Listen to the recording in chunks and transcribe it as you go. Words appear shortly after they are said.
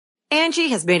Angie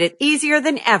has made it easier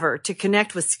than ever to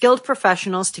connect with skilled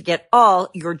professionals to get all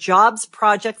your jobs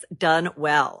projects done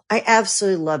well. I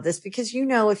absolutely love this because,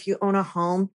 if you own a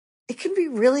home, it can be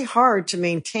really hard to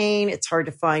maintain. It's hard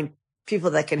to find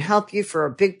people that can help you for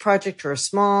a big project or a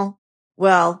small.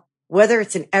 Well, whether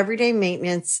it's in everyday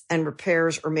maintenance and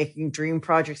repairs or making dream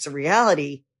projects a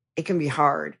reality, it can be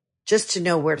hard just to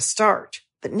know where to start.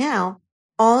 But now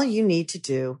all you need to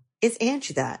do is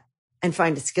Angie that and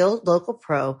find a skilled local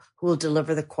pro who will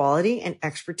deliver the quality and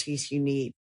expertise you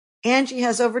need. Angie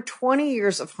has over 20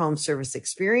 years of home service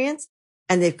experience,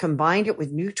 and they've combined it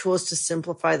with new tools to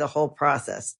simplify the whole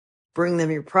process. Bring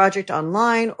them your project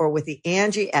online or with the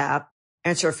Angie app,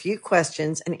 answer a few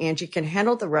questions, and Angie can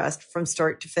handle the rest from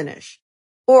start to finish.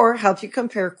 Or help you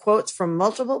compare quotes from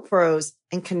multiple pros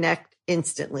and connect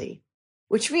instantly,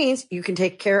 which means you can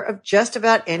take care of just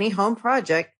about any home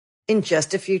project in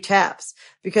just a few taps.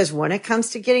 Because when it comes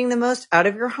to getting the most out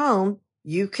of your home,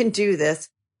 you can do this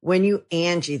when you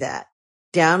Angie that.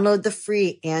 Download the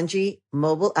free Angie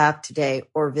mobile app today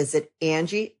or visit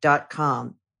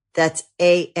Angie.com. That's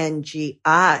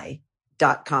ANGI.com.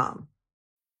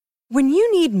 When you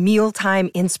need mealtime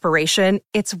inspiration,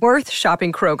 it's worth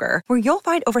shopping Kroger, where you'll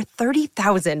find over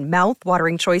 30,000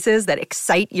 mouth-watering choices that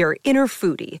excite your inner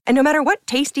foodie. And no matter what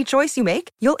tasty choice you make,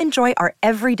 you'll enjoy our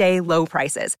everyday low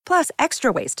prices, plus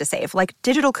extra ways to save, like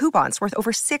digital coupons worth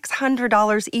over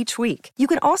 $600 each week. You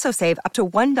can also save up to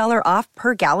 $1 off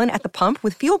per gallon at the pump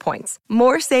with fuel points.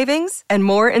 More savings and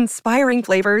more inspiring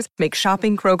flavors make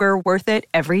shopping Kroger worth it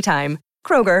every time.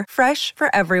 Kroger, fresh for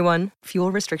everyone.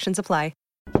 Fuel restrictions apply.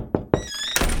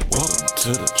 Welcome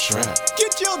to the trap.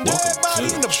 Get your dead body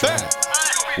in the back.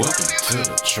 Welcome to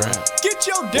the trap. Get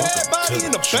your dead body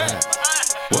in the back.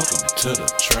 Welcome to the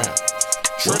trap.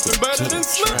 Tripping better than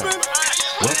slipping.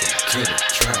 Welcome to the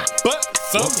trap. But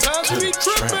sometimes we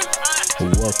tripping.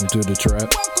 Welcome to the trap.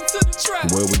 Welcome to the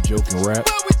trap. Where we joke and rap.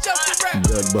 Where we joke and rap.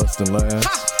 Gut busting laughs.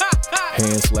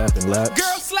 Hand slapping laps.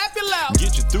 Girl, slap it loud.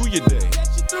 Get you through your day. Get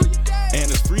you through your day.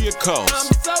 And it's free of cost. I'm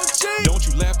so cheap. Don't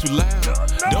you laugh too loud. No.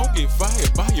 Don't get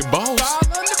fired by your boss.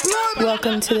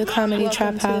 Welcome to the Comedy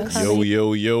Trap House.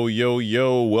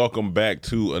 Yo. Welcome back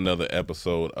to another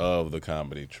episode of the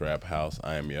Comedy Trap House.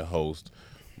 I am your host,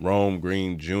 Rome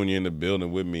Green Jr. In the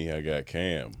building with me. I got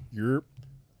Cam. Yep.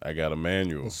 I got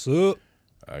Emmanuel. What's up?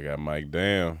 I got Mike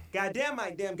Dam. Goddamn,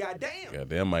 Mike Dam, goddamn.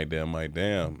 Goddamn, Mike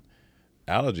Dam.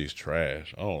 Allergies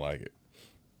trash. I don't like it.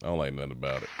 I don't like nothing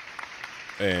about it.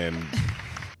 And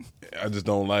I just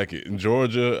don't like it. In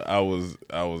Georgia, I was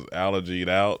allergied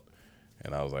out,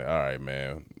 and I was like, all right,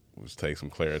 man, let's take some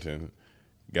Claritin.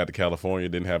 Got to California,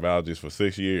 didn't have allergies for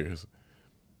 6 years.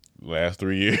 Last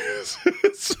 3 years,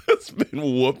 it's been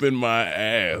whooping my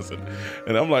ass.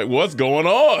 And I'm like, what's going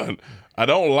on? I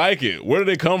don't like it. Where did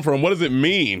it come from? What does it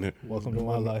mean? Welcome to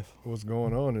my life. What's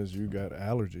going on is you got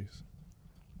allergies.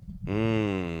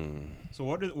 So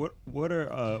what are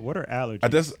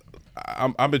allergies?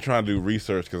 I've been trying to do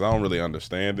research because I don't really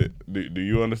understand it. Do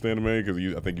you understand it, man? Because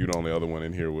I think you're the only other one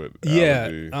in here with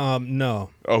allergies. Yeah. No.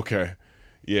 Okay.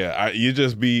 Yeah. You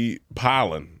just be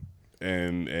pollen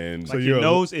and so your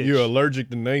nose itch. You're allergic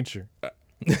to nature.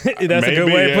 That's maybe, a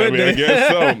good way of putting it. I guess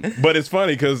so. But it's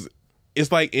funny because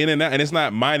it's like in and out, and it's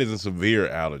not. Mine isn't severe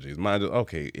allergies. Mine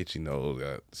just itchy nose,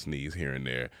 sneeze here and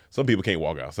there. Some people can't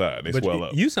walk outside; they swell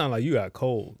up. You sound like you got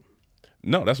cold.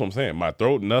 No, that's what I'm saying. My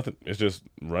throat, nothing. It's just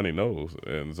runny nose,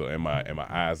 and my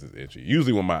eyes is itchy.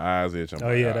 Usually when my eyes itch, I'm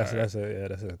that's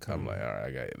a I'm like, all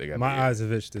right, they got my eyes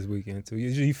have itched this weekend too.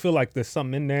 You feel like there's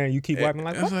something in there, and you keep wiping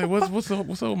like, it's like what's up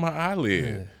with my eyelid?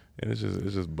 Yeah. And it's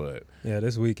just butt. Yeah,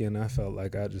 this weekend I felt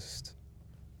like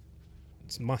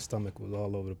my stomach was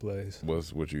all over the place.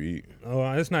 What's what you eat? Oh,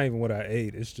 it's not even what I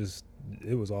ate. It's just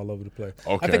it was all over the place.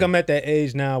 Okay. I think I'm at that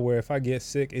age now where if I get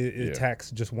sick, it attacks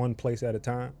just one place at a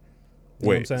time. You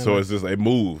know Wait, so it's just it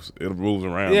moves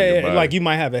around. Yeah, like you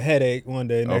might have a headache one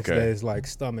day, next day it's like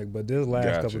stomach, but this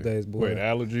last couple of days, boy. Wait,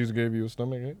 allergies gave you a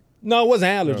stomach ache? No, it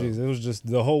wasn't allergies. No. It was just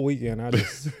the whole weekend. I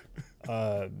just,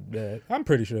 I'm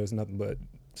pretty sure it's nothing but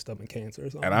stomach cancer or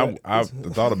something. And I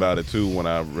thought about it too when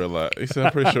I realized. He said,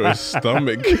 I'm pretty sure it's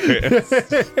stomach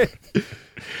cancer.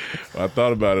 I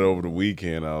thought about it over the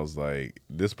weekend. I was like,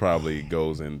 this probably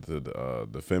goes into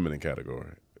the feminine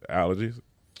category. Allergies.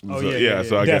 Oh, so, yeah.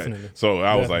 So I definitely.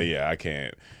 Was like, I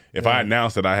can't. If I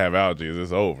announce that I have allergies,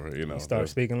 it's over. You start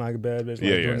speaking like a bad bitch.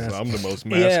 Yeah. So I'm the most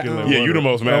masculine. Yeah, you're the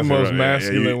most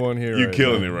masculine. One here. You're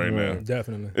killing it right now.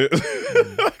 Definitely.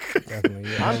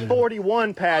 I'm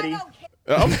 41, Patty.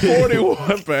 I'm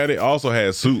 41, Patty. Also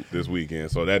had soup this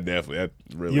weekend, so that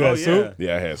really. You had soup?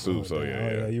 Yeah, I had soup. So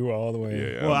yeah, you were all the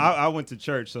way. Yeah. Well, I went to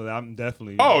church, so I'm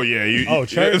definitely. Oh yeah,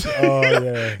 church. Oh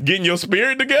yeah, getting your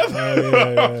spirit together.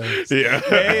 Yeah.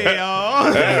 Hey y'all.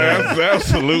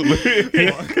 Absolutely.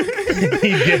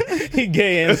 he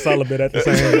gay and celibate at the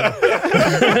same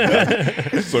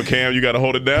time. So Cam, you got to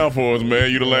hold it down for us,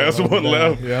 man. You the last one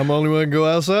left. Yeah, I'm the only one to go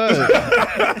outside.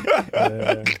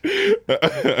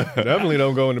 Definitely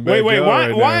don't go in the backyard. Wait,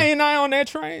 right why now. ain't I on that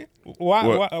train? Why?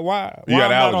 What? Why? You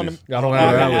got I'm not allergies. I don't I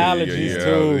have got allergies. allergies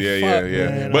too. Yeah.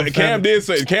 Man, But I'm Cam did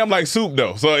say Cam likes soup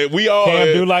though. So if we all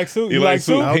Cam do like soup. He You like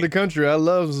soup? Out the country, I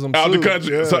love some Out soup. the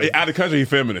country. Yeah. So out the country, he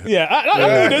feminine. Yeah, I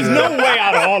mean, there's no way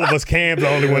out of all of us, Cam's the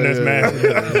only one that's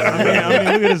masculine. I mean,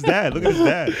 look at his dad. Look at his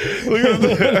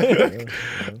dad.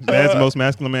 Dad's the most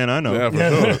masculine man I know. Yeah, for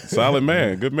sure. Solid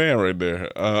man. Good man right there.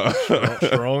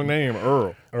 Strong name,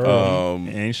 Earl.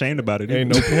 Ain't ashamed about it.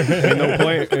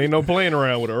 Ain't no playing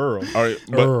around with Earl.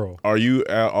 Earl. Are you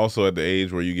also at the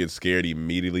age where you get scared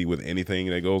immediately with anything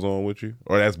that goes on with you,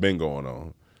 or that's been going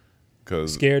on?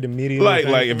 Cause Scared immediately.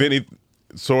 like if any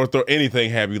sore throat, anything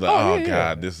have you like, yeah.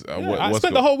 God, this. I What's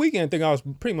spent the whole weekend thinking I was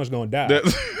pretty much going to die.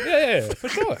 Yeah, for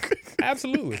sure.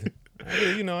 Absolutely.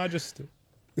 I just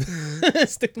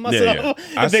stick to myself.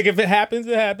 Yeah. I think if it happens,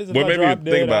 it happens. If Well, I maybe drop think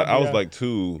dead, about it. I'll I be was out. like,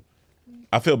 too.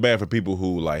 I feel bad for people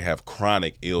who like have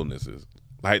chronic illnesses.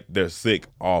 Like they're sick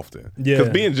often. Yeah.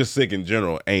 Because being just sick in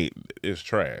general it's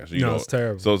trash. You know? It's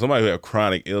terrible. So somebody who have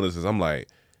chronic illnesses, I'm like,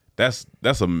 that's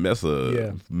a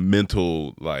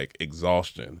mental like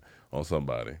exhaustion on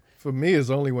somebody. For me, it's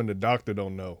only when the doctor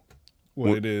don't know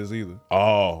what it is either.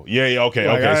 Oh, yeah, okay.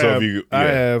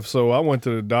 Like, So I went to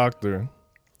the doctor,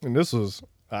 and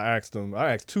I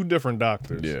asked two different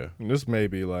doctors. Yeah. And this may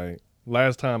be like,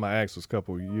 last time I asked was a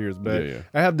couple of years back. Yeah.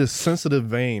 I have this sensitive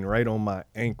vein right on my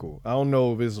ankle. I don't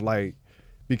know if it's like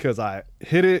because I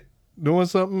hit it doing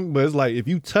something, but it's like if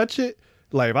you touch it,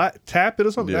 like if I tap it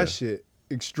or something, that shit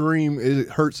it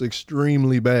hurts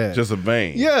extremely bad. Just a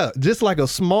vein. Yeah, just like a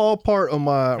small part of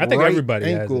my I think right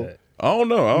everybody ankle. has that. I don't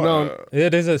know.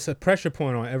 There's a pressure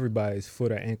point on everybody's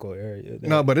foot or ankle area.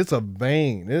 No, but it's a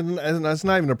vein. It's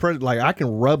not even a pressure. Like I can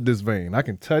rub this vein. I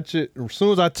can touch it. As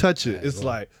soon as I touch it, it's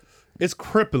like it's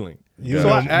crippling.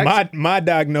 My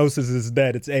diagnosis is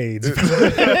that it's AIDS.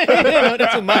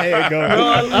 That's what my head goes. No,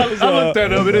 I looked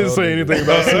that up. It didn't say anything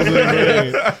about sensitive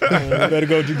vein. Better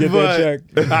go get that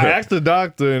checked. I asked the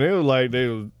doctor, and he's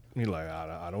like,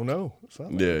 I don't know. So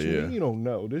I'm like, Yeah, what you yeah. mean you don't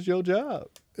know. This is your job.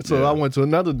 So I went to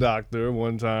another doctor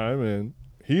one time, and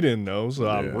he didn't know. So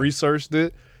I researched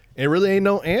it. It really ain't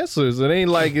no answers. It ain't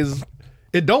like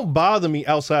it don't bother me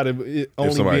outside of it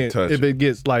only being if it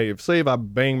gets like if I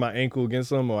bang my ankle against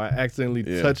something or I accidentally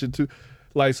touch it too.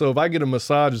 Like so if I get a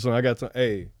massage or something, I got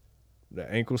the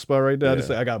ankle spot right there. I just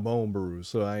say I got bone bruise,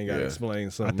 so I ain't got to explain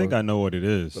something. I think I know what it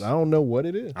is. But I don't know what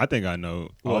it is. I think I know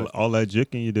all that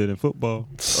jicking you did in football.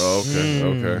 Oh,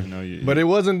 okay. But it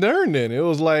wasn't during then. It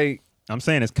was like I'm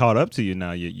saying it's caught up to you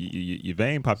now. Your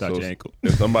vein popped out your ankle.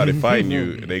 If somebody fighting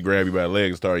you, they grab you by the leg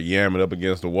and start yamming up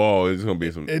against the wall, it's gonna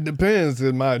be some. It depends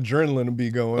if my adrenaline will be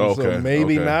going. Okay, So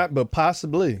maybe okay. not, but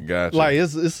possibly. Gotcha. Like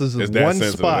this is It's that one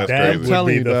sensitive. spot. That's I'm crazy.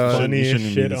 telling you, the dog.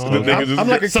 funniest shit on. I'm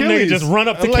like Some nigga Achilles. just run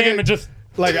up to I'm like Cam and just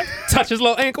like touch his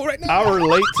little ankle right now. I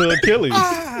relate to Achilles.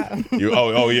 Yeah.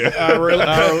 I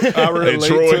relate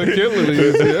Troy. to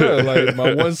Achilles. Yeah, like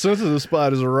my one sensitive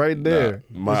spot is right there.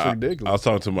 It's ridiculous. I was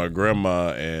talking to my grandma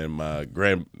and my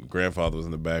grandfather was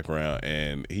in the background,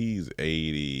 and he's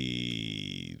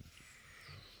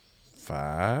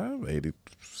 85,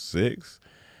 86,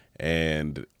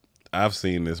 and I've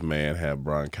seen this man have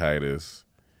bronchitis,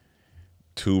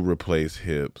 2 replaced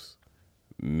hips,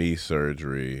 knee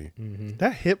surgery.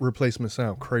 That hip replacement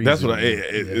sound crazy. That's what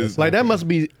it's like. That must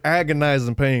be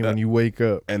agonizing pain when you wake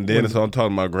up. And then so I'm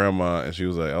talking to my grandma, and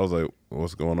I was like,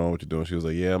 "What's going on? What you doing?" She was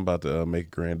like, "Yeah, I'm about to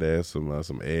make granddad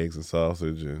some eggs and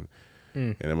sausage." And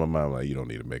then my mom like, "You don't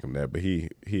need to make him that," but he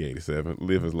 87,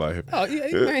 live his life. Oh yeah,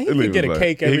 man, he can get a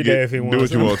cake every day if he wants.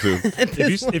 Do what you want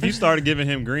to. If you started giving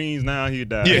him greens now, he'd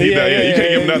die. Yeah, he died. You can't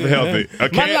give him nothing healthy.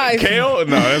 Kale?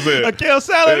 No, that's it. A kale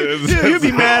salad? He'll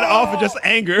be mad off of just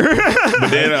anger. But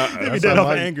then He'll be dead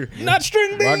off of anger. Not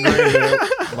string beans.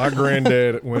 My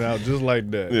granddad went out just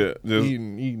like that. Yeah, just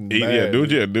eating eat, bad.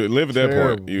 live at that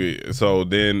Terrible. point. So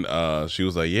then she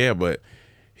was like, "Yeah, but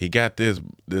he got this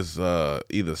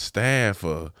either staph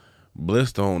or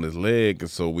blister on his leg,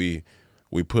 and so we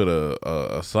put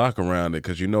a sock around it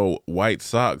because white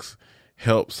socks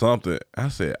help something." I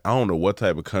said, "I don't know what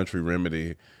type of country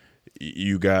remedy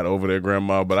you got over there,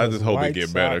 Grandma. But I just hope it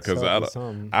get better because I was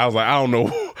like, I don't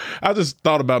know. I just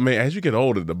thought about, man, as you get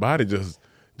older, the body just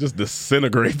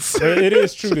disintegrates. It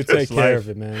is true to take care of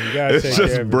it, man. You gotta take care of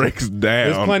it. It just breaks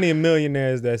down. There's plenty of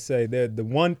millionaires that say that the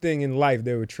one thing in life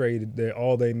they would trade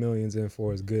all their millions in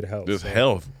for is good health. Just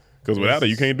health. Because without it,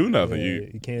 you can't do nothing. Yeah,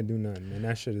 you can't do nothing, man.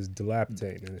 That shit is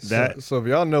dilapidating. So if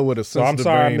y'all know what a sensitive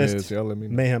vein is, y'all let me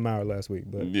know. Mayhem Hour last week.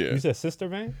 But yeah. You said sister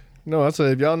vein? No, I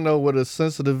said if y'all know what a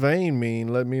sensitive vein mean,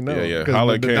 let me know. Yeah.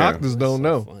 Because the doctors don't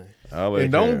know.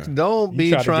 And don't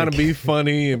be trying to be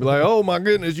funny and be like, oh my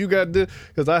goodness, you got this.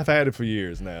 Because I've had it for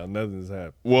years now. Nothing's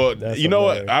happened. Well, you know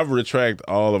what? I've retracted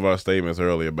all of our statements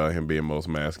earlier about him being most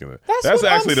masculine. That's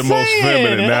actually the most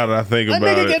feminine now that I think about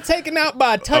it. A nigga get taken out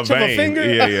by a touch of a finger?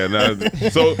 Yeah.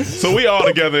 So we all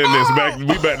together in this.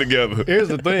 We back together. Here's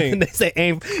the thing. They say,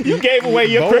 you gave away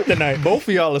your kryptonite. Both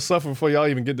of y'all are suffering before y'all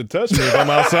even get to touch me if I'm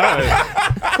outside.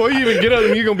 Before you even get up,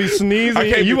 you're going to be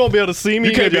sneezing. You won't be able to see me.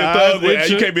 You can't be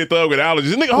a thug with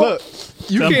allergies. Nigga, look,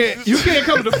 you can't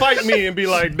come to fight me and be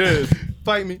like this.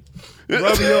 Fight me.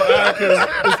 Rubbing your eye because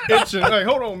it's itching. Hey,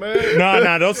 hold on, man.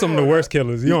 Nah, those some of the worst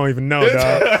killers. You don't even know,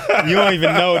 dog. You don't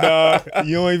even know, dog.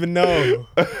 You don't even know.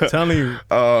 I'm telling you.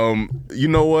 You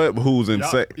know what? Who's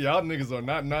insane? Y'all niggas are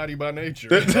not naughty by nature.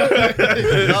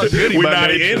 Y'all goody We're by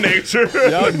naughty nature. in nature.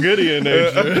 Y'all goody in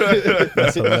nature.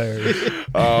 That's hilarious.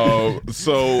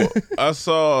 So I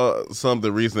saw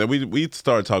something recently. We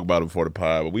started talking about it before the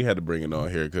pod, but we had to bring it on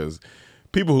here because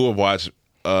people who have watched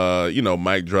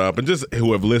Mic Drop and just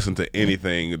who have listened to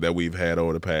anything that we've had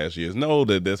over the past years know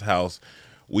that this house,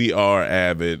 we are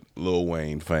avid Lil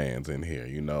Wayne fans in here,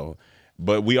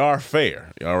 but we are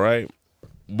fair, all right?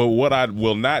 But what I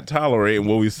will not tolerate, and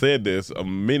what we said this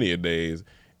many a days,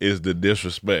 is the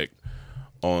disrespect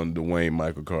on Dwayne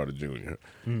Michael Carter Jr.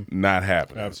 Not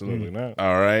happening. Absolutely not.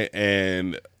 All right,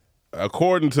 and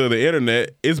according to the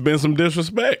internet, it's been some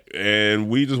disrespect, and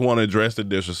we just want to address the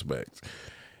disrespect.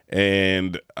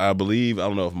 And I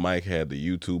don't know if Mike had the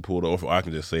YouTube pulled over, or I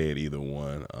can just say it either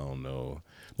one. I don't know.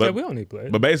 But we don't need to play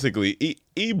it. But basically,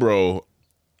 Ebro,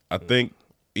 I think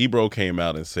Ebro came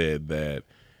out and said that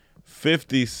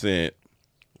 50 Cent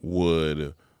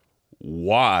would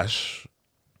wash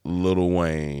Lil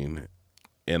Wayne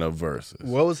in a versus.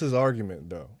 What was his argument,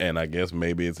 though? And I guess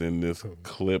maybe it's in this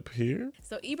clip here.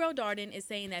 So Ebro Darden is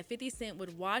saying that 50 Cent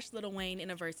would wash Lil Wayne in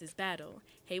a versus battle.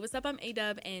 Hey, what's up? I'm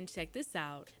A-Dub, and check this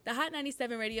out. The Hot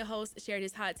 97 radio host shared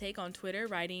his hot take on Twitter,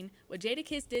 writing, "What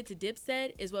Jadakiss did to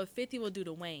Dipset is what 50 will do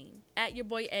to Wayne. At your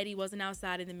boy Eddie wasn't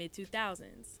outside in the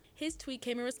mid-2000s. His tweet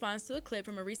came in response to a clip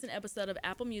from a recent episode of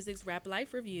Apple Music's Rap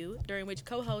Life Review, during which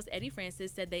co-host Eddie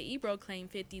Francis said that Ebro claimed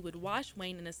 50 would wash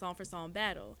Wayne in a song-for-song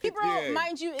battle. Ebro,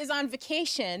 mind you, is on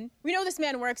vacation. We know this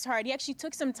man works hard. He actually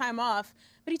took some time off,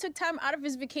 but he took time out of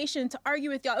his vacation to argue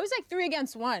with y'all. It was like 3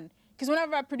 against 1. Because one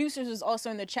of our producers was also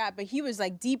in the chat, but he was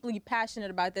like deeply passionate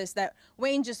about this, that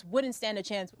Wayne just wouldn't stand a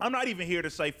chance. I'm not even here to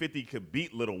say 50 could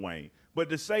beat Lil Wayne, but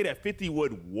to say that 50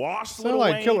 would wash Sound Lil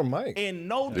like Wayne Killer Mike. in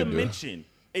no dimension,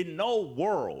 in no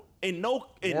world, in no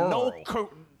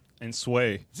and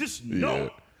Sway. Just no,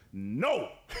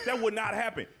 that would not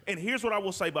happen. And here's what I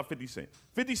will say about 50 Cent.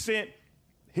 50 Cent,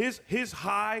 his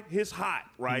hot,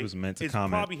 right? He was meant to it's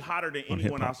comment probably hotter than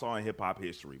anyone I saw in hip hop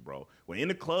history, bro. When In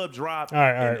the Club dropped, all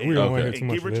right, we don't want to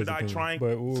and Get Rich or Die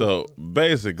Trying. So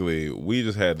basically, we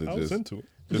just had to into it.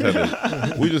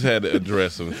 we just had to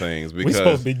address some things because we're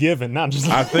supposed to be giving, not just.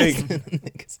 I think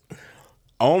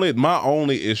my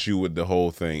only issue with the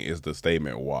whole thing is the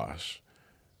statement "wash,"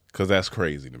 because that's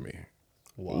crazy to me.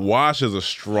 Wash is a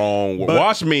strong word.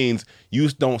 Wash means you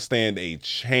don't stand a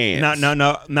chance.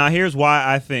 No. Now here's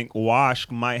why I think wash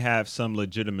might have some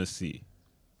legitimacy.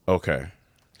 Okay.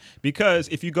 Because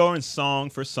if you go in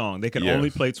song for song, they can only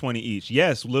play 20 each.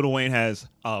 Yes, Lil Wayne has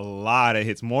a lot of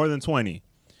hits, more than 20.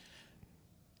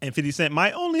 And 50 Cent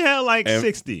might only have like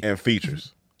 60. And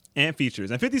features. And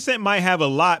 50 Cent might have a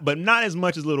lot, but not as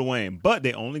much as Lil Wayne. But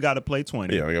they only got to play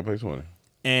 20. Yeah, they got to play 20.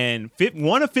 And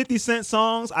one of 50 Cent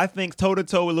songs, I think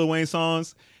toe-to-toe with Lil Wayne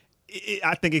songs,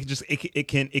 I think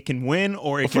it can win,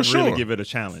 or it can really give it a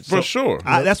challenge. For sure.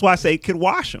 That's why I say it could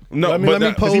wash him. No,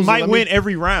 because he might win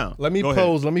every round. Let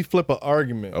me flip an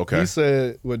argument. Okay. He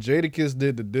said what Jadakiss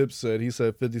did to Dipset, he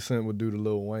said 50 Cent would do to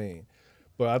Lil Wayne.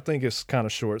 But I think it's kind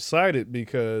of short-sighted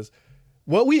because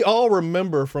what we all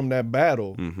remember from that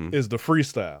battle is the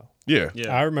freestyle. Yeah.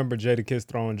 I remember Jadakiss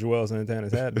throwing Joel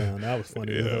Santana's hat down. That was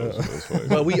funny. That was funny.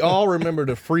 But we all remember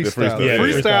the freestyle. The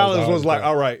freestyle was like,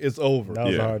 all right, it's over. That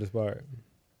was the hardest part.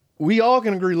 We all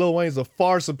can agree Lil Wayne's a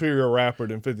far superior rapper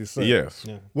than 50 Cent. Yes.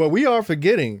 What we are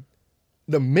forgetting,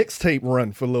 the mixtape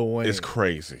run for Lil Wayne. It's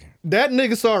crazy. That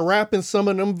nigga started rapping some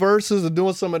of them verses and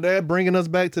doing some of that, bringing us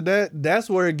back to that. That's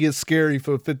where it gets scary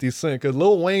for 50 Cent. Because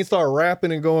Lil Wayne started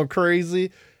rapping and going crazy.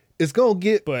 It's gonna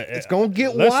get wild. It's gonna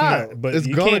get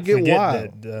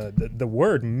wild. The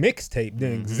word mixtape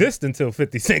didn't exist until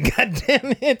 50 Cent. God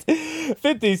damn it.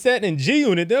 50 Cent and G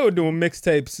Unit, they were doing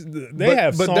mixtapes. They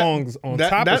have songs on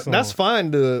top of songs. That's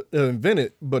fine to invent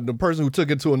it, but the person who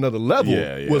took it to another level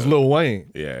was Lil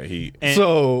Wayne. Yeah,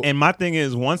 and my thing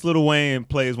is, once Lil Wayne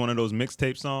plays one of those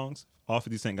mixtape songs, all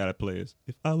 50 Cent got to play is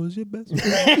 "If I Was Your Best Friend."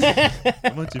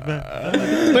 I want you back.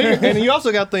 And you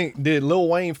also got to think: did Lil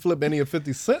Wayne flip any of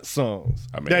 50 Cent songs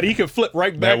that he could flip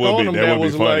right back on them? That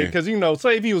was like, because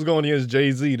say if he was going against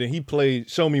Jay-Z, then he played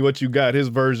 "Show Me What You Got," his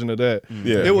version of that.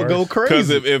 Yeah, it would go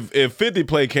crazy. Because if 50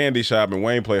 play Candy Shop and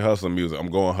Wayne play Hustling Music,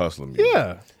 I'm going Hustling Music.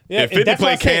 Yeah. Yeah, if 50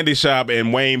 play Candy Shop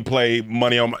and Wayne play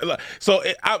Money on My... So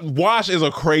Wash is a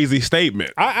crazy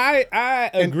statement. I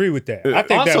agree with that. I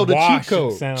think also that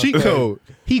the cheat code.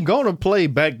 He gonna play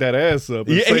back that ass up.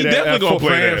 And say he definitely gonna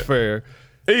play fanfare.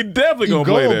 He definitely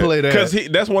gonna play that because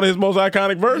that's one of his most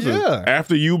iconic verses. Yeah.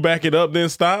 After you back it up, then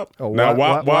stop. Oh, now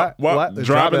what?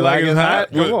 Drop it like it's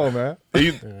hot. Come on, man.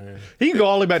 He can go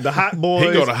all the way back to Hot Boys.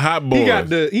 He go to Hot Boys.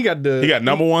 He got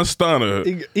number one stunner.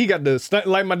 He got the Stunt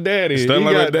Like My Daddy. Stunt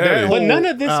Like My Daddy. But none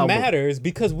of this matters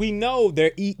because we know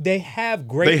they have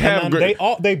great.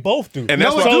 They both do. And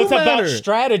that's so it's about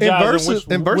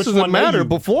strategizing. And verses that matter.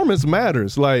 Performance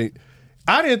matters. Like.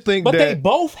 I didn't think but that. But they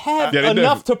both have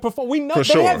enough to perform. We know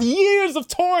they have years of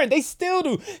touring. They still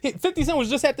do. 50 Cent was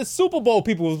just at the Super Bowl.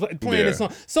 People was playing this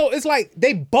song. So it's like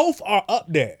they both are up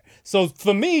there. So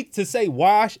for me to say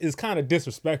Wash is kind of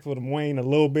disrespectful to Wayne a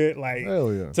little bit, like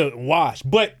to Wash.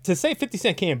 But to say 50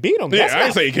 Cent can't beat him, I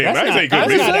didn't say he can't. I didn't say he couldn't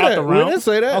beat him. I didn't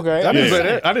say that. Okay. I didn't say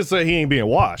that. I didn't say he ain't being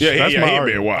washed. Yeah, he ain't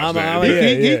being washed.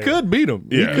 He could beat him.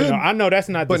 Yeah. I know that's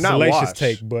not the salacious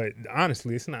take, but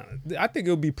honestly, it's not. I think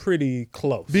it'll be pretty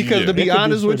close. Because to be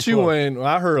honest with you, when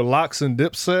I heard Locks and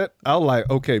Dipset, I was like,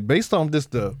 okay, based on just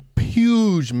the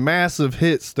huge, massive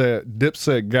hits that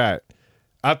Dipset got,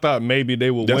 I thought maybe they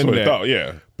would win that. That's what I thought,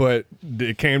 yeah. But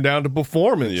it came down to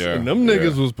performance. Yeah. And them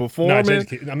niggas was performing.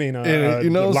 You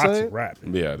know what I'm saying?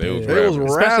 Rapping. Yeah, they was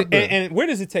rapping. And where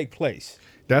does it take place?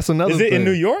 That's another thing. Is it in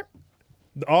New York?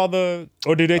 Or do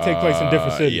they take place in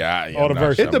different cities? Yeah, all the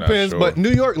versions. It depends, but New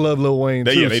York love Lil Wayne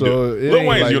too. They so do. Lil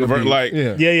Wayne's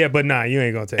universal. Yeah, but nah, you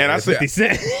ain't gonna take. And 50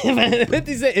 Cent,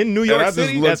 50 Cent in New York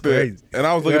City. That's crazy. And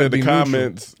I was looking at the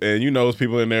comments, and there's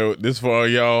people in there. This for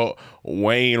y'all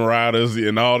Wayne riders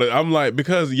and all that. I'm like,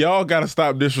 because y'all got to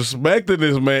stop disrespecting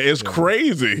this man. It's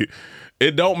crazy.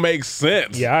 It don't make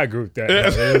sense. Yeah, I agree with that.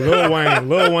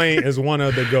 Lil Wayne is one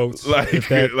of the GOATs. Like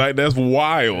that's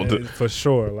wild. For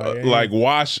sure. Like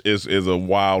wash is a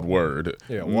wild word.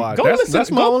 Yeah, wash.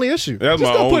 That's my only issue. That's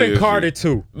just my go only put in issue. Carter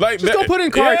 2. Go put in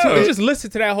Carter 2 and just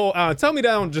listen to that whole tell me that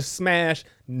I don't just smash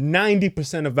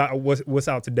 90% of what's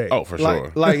out today. Oh, for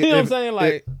sure. Like you know what I'm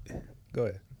saying? Go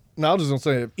ahead. No, I was just gonna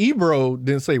say, if Ebro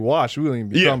didn't say wash, we wouldn't even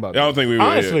be talking about that. I don't think we would.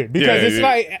 Honestly, because it's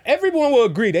like everyone will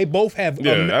agree they both have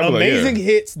amazing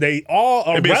hits. They all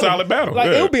are It'd be a solid battle.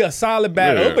 It'll be a solid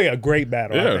battle. It'll be a great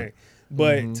battle, I think.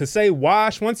 But to say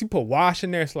wash, once you put wash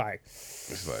in there, it's like,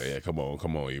 come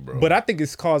on, Ebro. But I think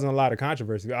it's causing a lot of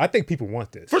controversy. I think people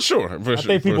want this. For sure. I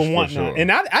think people want now.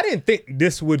 And I didn't think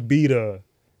this would be the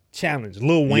challenge.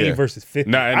 Lil Wayne versus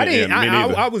 50.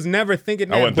 I was never thinking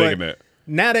that. I wasn't thinking that.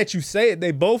 Now that you say it,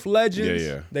 they both legends.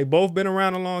 Yeah. They both been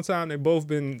around a long time. They both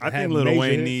been. I think Lil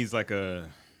Wayne needs like a.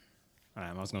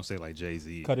 I was gonna say like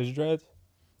Jay-Z. Cut his dreads.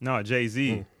 No,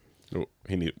 Jay-Z.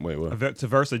 He need what? To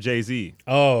verse a Jay-Z.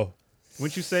 Oh,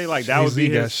 wouldn't you say like that would be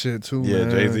got his shit too? Yeah, man.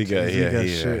 Jay-Z got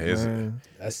shit, man.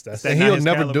 That's and he'll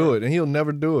never do it. And he'll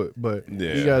never do it. But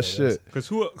he got shit. Because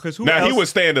who now else? He would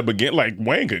stand up again. Like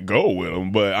Wayne could go with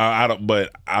him, but I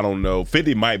don't know.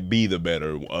 50 might be the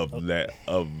better of that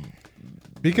of.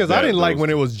 Because I didn't like when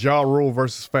it was Ja Rule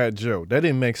versus Fat Joe. That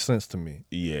didn't make sense to me.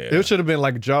 Yeah. It should have been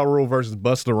like Ja Rule versus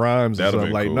Busta Rhymes or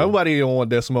something. Like, cool. Nobody don't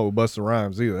want that smoke with Busta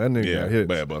Rhymes either. That nigga got hits.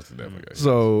 Bad Busta definitely got hits.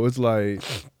 So it's like...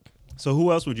 So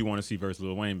who else would you want to see versus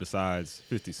Lil Wayne besides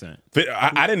 50 Cent?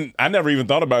 I never even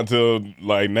thought about it until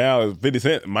like now. 50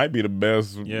 Cent might be the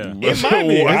best. Yeah, it might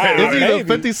be. It's either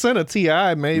 50 Cent or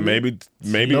T.I. maybe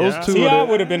those two. T.I.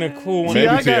 would have been a cool one.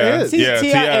 T.I. got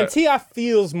hits. T.I.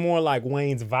 feels more like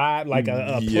Wayne's vibe, like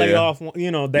a playoff.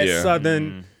 That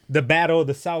Southern, the battle of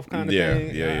the South kind of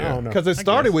thing. Yeah. I don't know Because it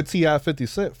started with T.I. 50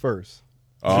 Cent first.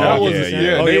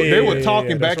 They were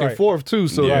talking back and forth too,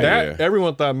 so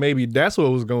everyone thought maybe that's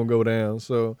what was gonna go down.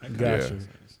 So gotcha.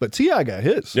 But T.I. got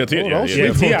hits. Yeah, T.I.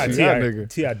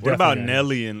 T.I. What about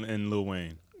Nelly and Lil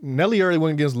Wayne? Nelly already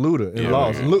went against Luda and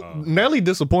lost. Nelly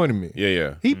disappointed me.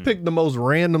 Yeah. He picked the most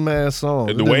random ass song.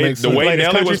 The way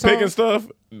Nelly was picking stuff,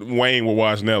 Wayne would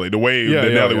watch Nelly. The way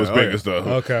Nelly was picking stuff.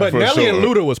 Okay. But Nelly and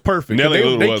Luda was perfect. Nelly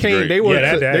and Luda was great. They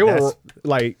were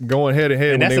like going head to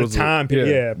head. And when that's they a was time.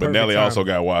 Yeah. But Nelly also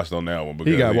got watched on that one.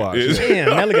 Because he got watched. Damn,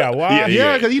 Nelly got watched.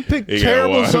 Yeah, because he picked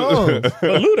terrible songs.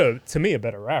 But Luda, to me, a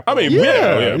better rapper. I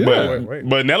mean,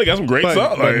 but Nelly got some great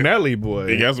songs. But Nelly, boy,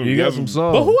 he got some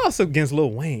songs. But who else against Lil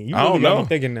Wayne? I don't know. I'm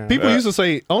thinking now. People used to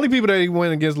say only people that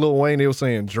went against Lil Wayne. They were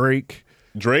saying Drake,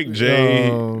 Jay.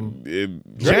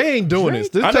 Jay ain't doing this.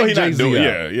 This I know take he's not Jay-Z doing.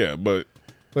 out. Yeah, but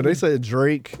they said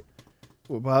Drake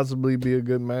would possibly be a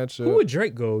good matchup. Who would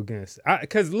Drake go against?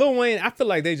 Because Lil Wayne, I feel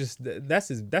like that's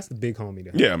the big homie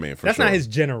there. Yeah, I mean, that's sure. not his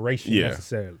generation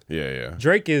necessarily. Yeah.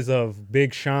 Drake is of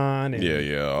Big Sean and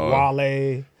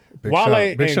Wale.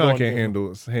 Big Sean can't handle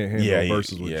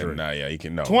verses with Drake. He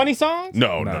can. No. 20 songs?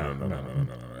 No.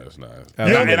 That's not.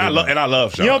 And I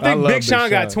love Sean. You don't think Big Sean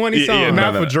got 20 songs?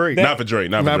 Not for Drake. Not for Drake.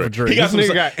 He got some.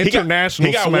 Got international.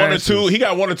 He got one or two. He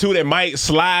got one or two that might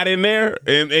slide in there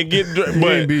and get.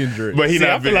 But being Drake. But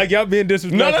I feel like y'all being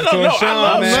disrespectful. No.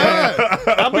 Sean,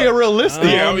 I'm being realistic.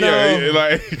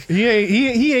 Like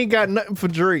he ain't got nothing for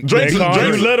Drake. Drake's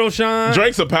Little Sean.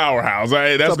 Drake's a powerhouse.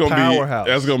 Right? That's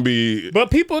gonna be.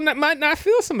 But people might not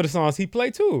feel some of the songs he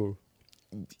played too.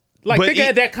 Like they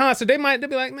at that concert, they'll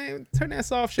be like, man, turn that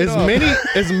soft shit off.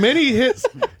 As many hits.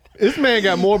 This man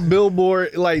got more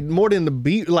Billboard, like more than the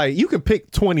beat. Like you can pick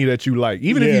 20 that you like.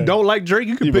 Even if you don't like Drake,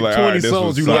 you can pick 20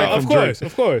 songs you like from Drake.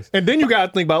 Of course. And then you got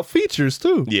to think about features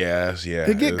too. Yes.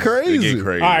 It get crazy. All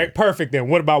right, perfect. Then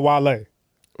what about Wale?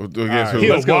 Let's go to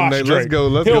the next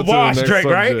Drake, subject.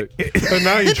 Right?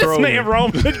 Now he trolling. This man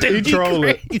roaming. He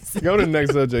trolling. Go to the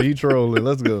next subject. He trolling.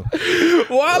 Let's go.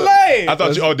 Wale. I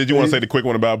thought did you want to say the quick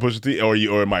one about Pusha T, or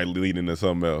it might lead into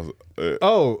something else?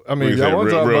 I mean, I want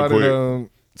to talk about it.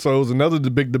 So it was another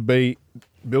big debate.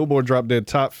 Billboard dropped their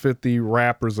top 50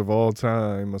 rappers of all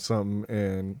time or something,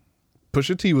 and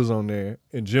Pusha T was on there,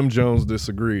 and Jim Jones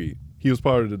disagreed. He was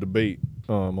part of the debate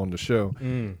on the show,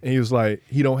 and he was like,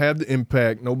 he don't have the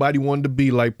impact. Nobody wanted to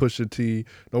be like Pusha T.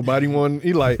 Nobody wanted.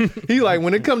 He like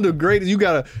when it comes to greatest,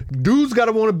 dudes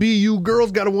gotta want to be you,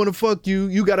 girls gotta want to fuck you.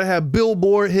 You gotta have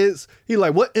Billboard hits. He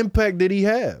like, what impact did he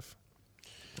have?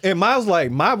 And Miles like,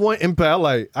 my one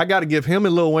impact, I got to give him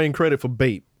and Lil Wayne credit for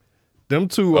Bape. Them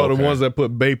two are the ones that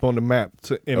put Bape on the map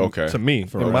to me,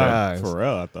 in my eyes.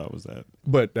 Pharrell, I thought was that.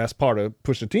 But that's part of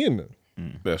Pusha T in them.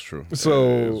 That's true.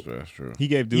 So that's true. He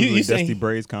gave dudes with Dusty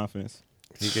Braids confidence.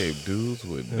 He gave dudes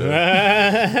with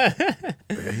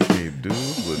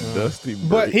Dusty Braids.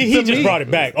 But he just brought it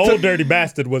back. Old Dirty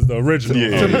Bastard was the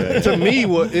original. To me,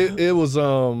 it was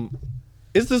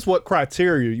is this what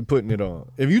criteria you putting it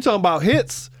on? If you talking about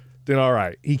hits, then all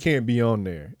right, he can't be on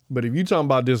there. But if you talking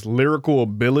about this lyrical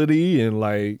ability and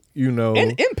and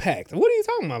impact, what are you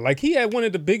talking about? Like he had one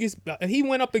of the biggest. He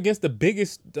went up against the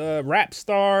biggest rap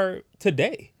star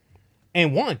today,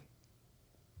 and won.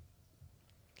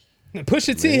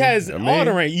 Pusha T has all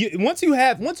the range. Once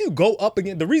you go up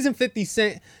against, the reason 50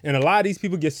 Cent and a lot of these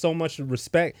people get so much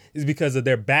respect is because of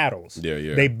their battles.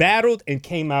 Yeah. They battled and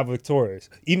came out victorious.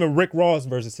 Even Rick Ross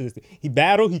versus 50. He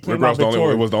battled, he came out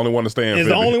victorious. Was the only one to stay in 50. He's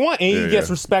the only one, and he gets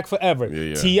respect forever.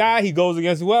 Yeah. T.I., he goes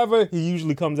against whoever, he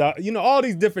usually comes out. All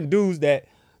these different dudes that,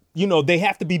 they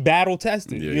have to be battle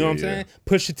tested. You know what I'm saying?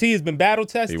 Pusha T has been battle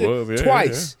tested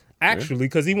twice, actually,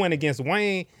 because he went against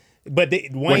Wayne. But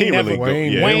Wayne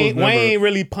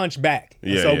really punched back.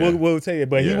 We'll tell you.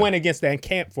 But he went against that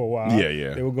camp for a while.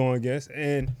 Yeah. They were going against.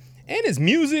 And his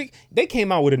music, they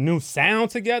came out with a new sound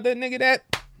together, nigga.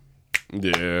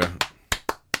 Yeah.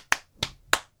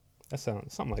 That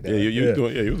sounds something like that. Yeah, you was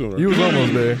doing right. You was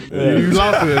almost there. You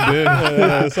lost it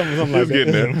there. Something like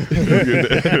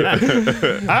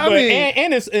that. I mean,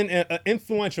 and it's an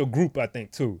influential group, I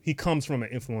think, too. He comes from an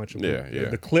influential group. Yeah.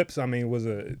 The Clips, was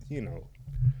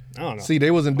I don't know. See,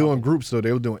 they wasn't doing groups, so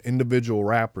they were doing individual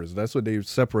rappers. That's what they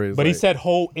separated. But he said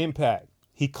whole impact.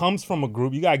 He comes from a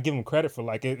group. You got to give him credit for,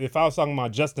 if I was talking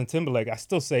about Justin Timberlake, I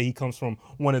still say he comes from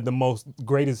one of the most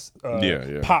greatest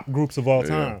pop groups of all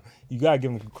time. You got to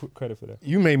give him credit for that.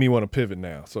 You made me want to pivot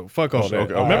now, so fuck all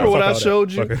that. Okay. Remember what I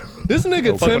showed you? This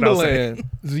nigga Timberland,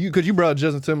 because you brought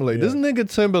Justin Timberlake. This nigga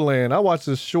Timberland, I watched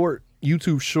this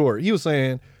YouTube short. He was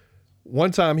saying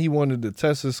one time he wanted to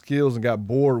test his skills and got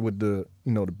bored with the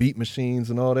beat machines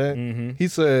and all that. Mm-hmm. He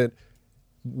said,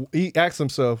 he asked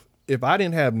himself, if I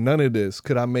didn't have none of this,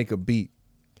 could I make a beat?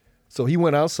 So he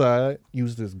went outside,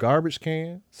 used his garbage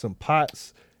can, some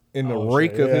pots, and the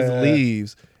rake of his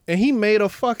leaves, and he made a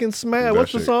fucking smash.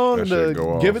 What's the song?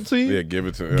 Give It To You? Yeah, Give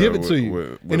It To You. Give It To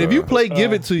You. And if you play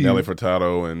Give It To You. Nelly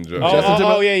Furtado and Justin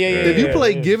Timberlake. If you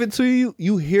play Give It To You,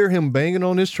 you hear him banging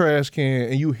on his trash can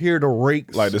and you hear the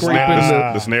rake like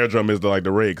the snare drum is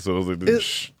the rake. So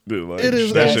it's like, it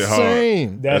is that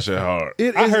insane. That shit hard.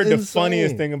 I heard the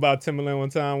funniest thing about Timberland one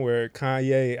time where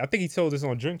Kanye, I think he told this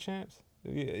on Drink Champs,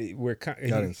 where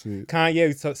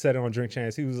Kanye said it on Drink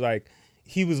Champs. He was like,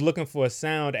 he was looking for a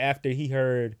sound after he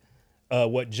heard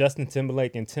what Justin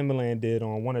Timberlake and Timberland did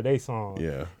on one of their songs.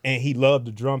 Yeah. And he loved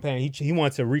the drum pan. He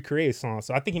wanted to recreate a song.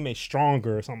 So I think he made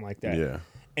Stronger or something like that. Yeah.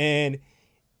 And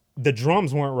the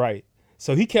drums weren't right.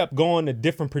 So he kept going to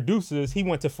different producers. He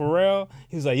went to Pharrell.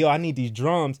 He was like, yo, I need these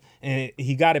drums. And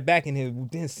he got it back and it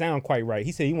didn't sound quite right.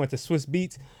 He said he went to Swiss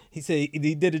Beats. He said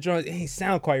he did the drums. It didn't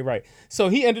sound quite right. So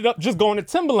he ended up just going to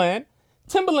Timberland.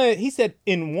 Timberland, he said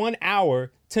in 1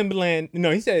 hour,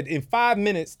 he said in 5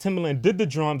 minutes, Timberland did the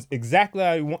drums exactly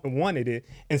how he wanted it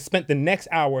and spent the next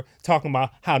hour talking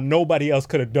about how nobody else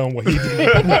could have done what he did.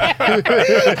 I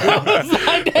was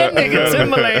like, that nigga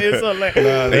Timberland is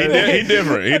hilarious. He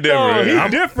different. He different. No, he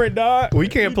different, dog. We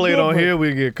can't play it on here.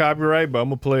 We get copyright, but I'm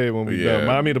going to play it when we done.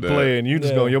 Remind me to play it, and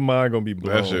your mind going to be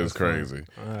blown. That shit is crazy.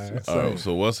 All right,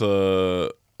 so what's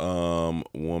a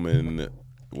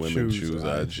Women choose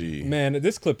IG. Man,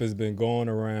 this clip has been going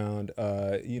around,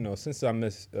 since I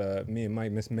me and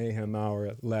Mike missed Mayhem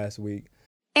Hour last week.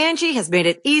 Angie has made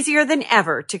it easier than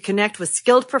ever to connect with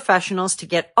skilled professionals to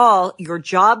get all your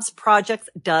jobs projects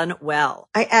done well.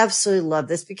 I absolutely love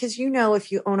this because,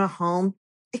 if you own a home,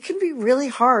 it can be really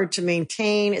hard to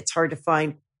maintain. It's hard to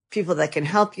find people that can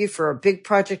help you for a big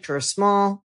project or a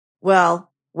small.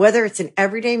 Well, whether it's in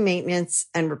everyday maintenance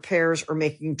and repairs or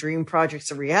making dream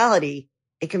projects a reality,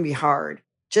 it can be hard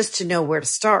just to know where to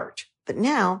start. But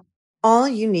now, all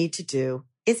you need to do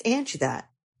is Angie that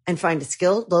and find a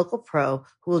skilled local pro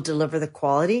who will deliver the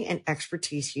quality and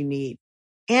expertise you need.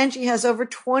 Angie has over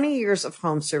 20 years of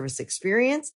home service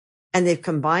experience, and they've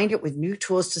combined it with new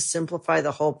tools to simplify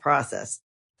the whole process.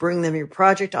 Bring them your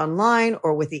project online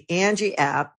or with the Angie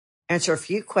app, answer a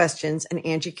few questions, and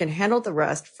Angie can handle the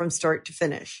rest from start to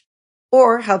finish.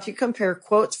 Or help you compare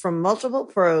quotes from multiple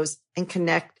pros and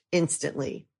connect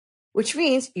instantly, which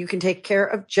means you can take care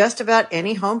of just about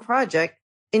any home project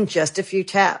in just a few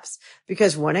taps.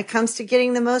 Because when it comes to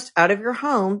getting the most out of your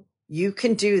home, you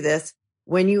can do this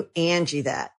when you Angie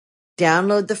that.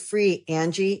 Download the free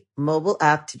Angie mobile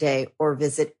app today or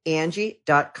visit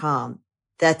Angie.com.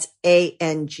 That's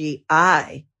ANGI.com.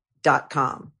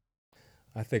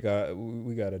 I think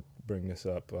we got to bring this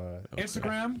up.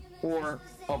 Instagram or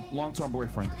a long-term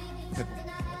boyfriend?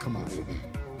 Come on.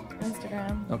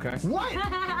 Instagram. Okay. What?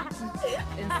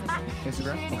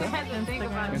 Instagram. Okay.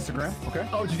 Instagram. Okay.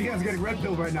 Oh, you guys are getting red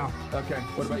pill right now. Okay.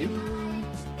 What about you?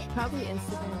 Probably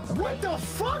Instagram. What the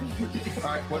fuck?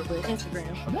 All right. What about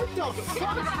Instagram? What the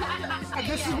fuck?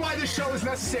 This is why this show is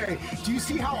necessary. Do you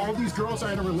see how all these girls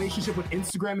are in a relationship with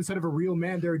Instagram instead of a real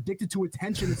man? They're addicted to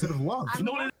attention instead of love.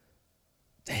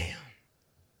 Damn.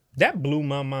 That blew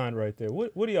my mind right there.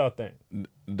 What do y'all think?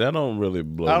 That don't really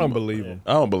blow. I don't believe him.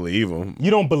 I don't believe him.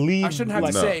 You don't believe? I shouldn't have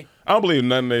to say. I don't believe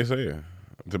nothing they say,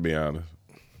 to be honest.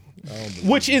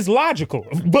 Which is logical,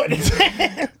 but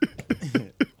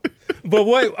but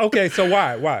what? Okay, so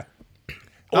why?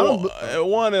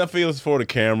 One, I feel it's for the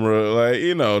camera. Like,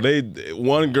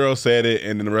 one girl said it,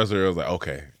 and then the rest of the girls like,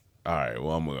 okay, all right,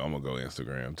 well, I'm gonna go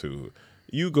Instagram too.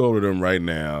 You go to them right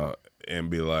now and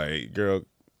be like, girl,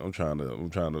 I'm trying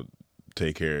to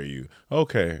take care of you.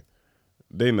 Okay.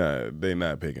 They not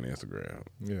picking Instagram.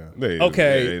 Yeah.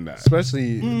 Okay. They not.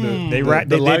 Especially they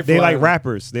like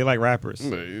rappers. They like rappers.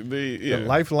 The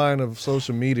lifeline of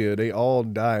social media, they all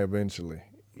die eventually.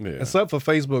 Yeah. Except for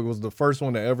Facebook was the first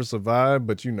one to ever survive,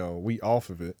 but we off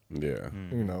of it. Yeah.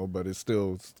 But it's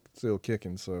still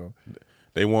kicking, so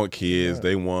they want kids,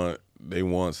 they want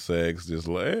sex, just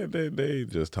like they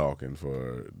just talking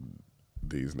for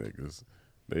these niggas.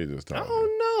 They just talking.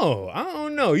 I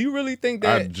don't know. You really think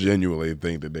that? I genuinely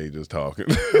think that they just talking.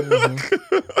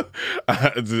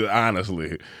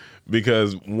 Honestly,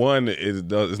 because one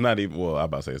it's not even. Well, I'm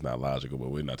about to say it's not logical,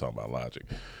 but we're not talking about logic.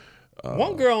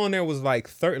 One girl on there was like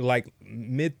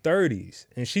mid-30s,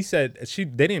 and she said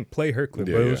they didn't play her clip,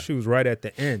 but she was right at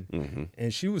the end,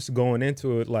 and she was going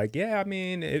into it like, yeah, I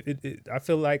mean, I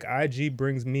feel like IG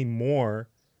brings me more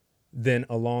than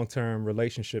a long-term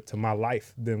relationship to my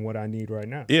life than what I need right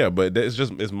now. Yeah, but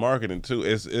it's marketing too.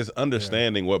 It's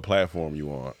understanding what platform you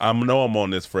on. I know I'm on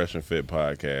this Fresh and Fit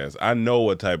podcast. I know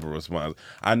what type of response.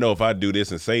 I know if I do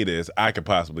this and say this, I could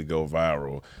possibly go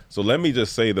viral. So let me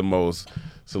just say the most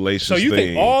salacious thing. So you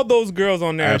think all those girls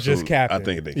on there are just capping? I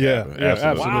think they capping. Yeah,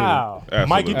 absolutely. Wow. Absolutely.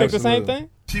 Mike, you think the same thing?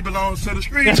 She belongs to the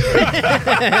streets.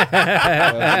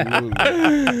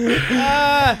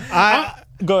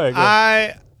 Go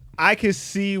ahead. I can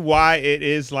see why it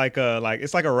is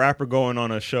it's like a rapper going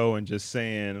on a show and just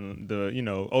saying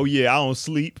oh yeah, I don't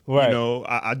sleep. Right.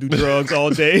 I do drugs all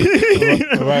day.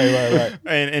 Right.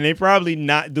 And they probably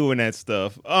not doing that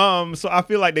stuff. So I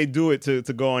feel like they do it to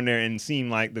go in there and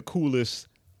seem like the coolest,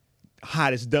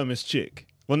 hottest, dumbest chick.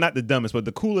 Well, not the dumbest, but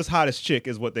the coolest, hottest chick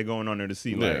is what they're going on there to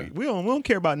see. Yeah. Like we don't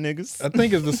care about niggas. I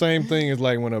think it's the same thing as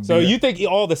like when a So you think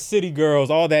all the city girls,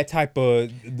 all that type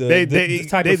of they're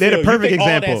the perfect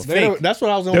example. That's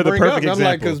what I was going to bring up. I'm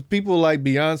like, because people like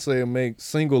Beyonce make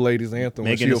single ladies anthem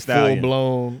when she a full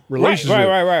blown relationship.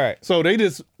 Right. So they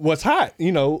just what's hot,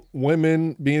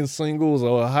 women being singles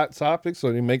are a hot topic,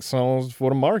 so they make songs for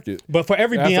the market. But for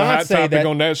every that's Beyonce a hot topic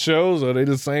on that show, so they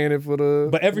just saying it for the.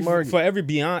 But market. for every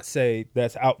Beyonce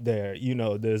that's out there,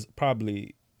 there's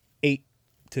probably 8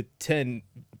 to 10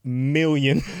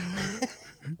 million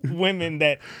women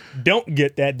that don't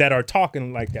get that are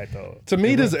talking like that though. To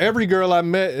me, every girl I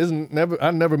met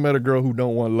I never met a girl who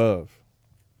don't want love.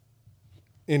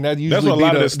 And that usually a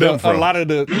lot of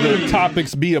the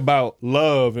topics be about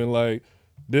love and like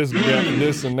this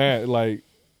and that. Like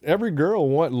every girl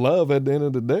want love at the end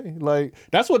of the day. Like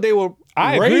that's what they were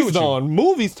raised on.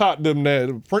 Movies taught them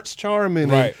that. Prince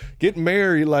Charming and get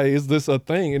married. Like is this a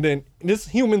thing? And then this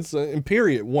humans in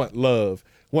period want love,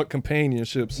 want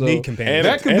companionship. So need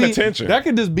companionship and attention. That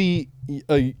could just be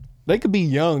they could be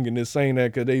young and just saying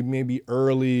that because they may be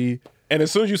early. And as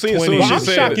soon as you see it, I'm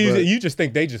shocked you just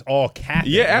think they just all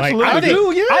capping. Yeah,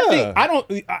 absolutely.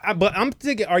 But I'm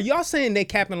thinking, are y'all saying they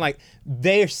capping like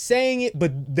they're saying it,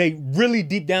 but they really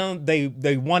deep down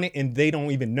they want it and they don't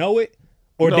even know it?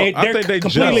 Or they're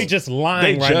completely just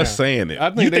lying right now? They just saying it. I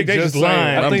think they just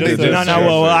lying. I think they just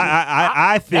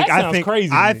I think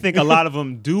crazy. I think a lot of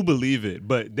them do believe it,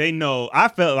 but they know. I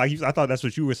thought that's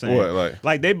what you were saying. What,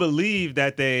 like they believe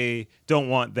that they don't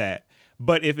want that.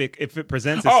 But if it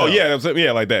presents itself,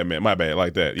 like that, man. My bad,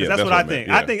 like that. Yeah, that's what I think.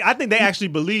 Yeah. I think they actually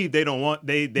believe they don't want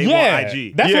they want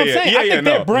IG. That's what I'm saying. I think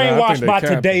they're brainwashed by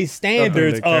today's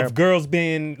standards of girls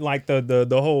being like the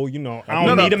whole I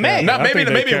don't need a man. Maybe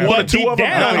one or two of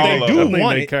them. Not all of them. I think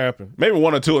they capping. Maybe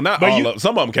one or two, not all of them.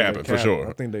 Some of them capping for sure.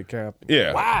 I think they capping.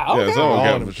 Yeah. Wow. Yeah, some of them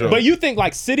capping for sure. But you think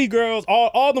like city girls,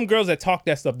 all them girls that talk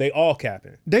that stuff, they all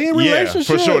capping. They in relationships.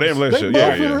 For sure, they in relationships. They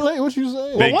both in relationships. What you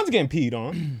saying? Well, one's getting peed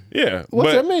on. Yeah.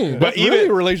 What's that mean? But even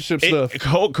really relationship stuff.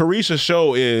 Carisha's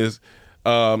show is,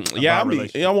 I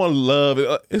want love.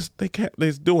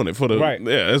 They're doing it for the right.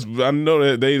 Yeah, I know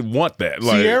that they want that.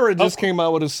 Like, Sierra just came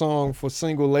out with a song for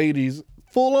single ladies,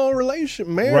 full on relationship,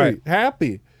 married,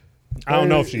 happy. I don't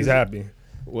know if she's happy.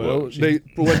 Well, what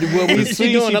we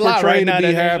see, she portrayed to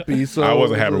be happy. So I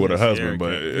wasn't happy with her husband,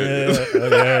 but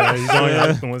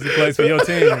once he plays for your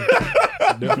team.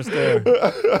 Different story.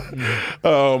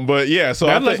 But yeah, so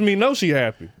that lets me know she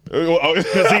happy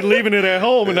because he leaving it at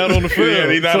home and not on the field. Yeah,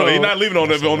 he's not leaving on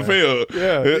the field.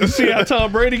 Yeah, you see how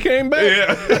Tom Brady came back?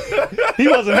 Yeah, he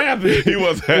wasn't happy. He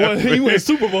wasn't happy. He won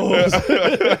Super Bowls.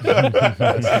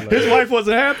 His wife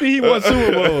wasn't happy. He won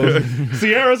Super Bowls.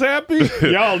 Sierra's happy.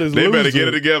 Y'all is. They losing. better get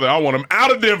it together. I want him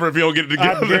out of Denver if you don't get it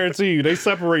together. I guarantee you, they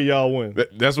separate y'all win.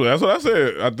 That's what I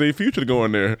said. I think Future to go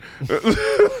in there.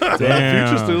 Damn.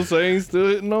 Future still saying still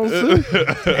hitting on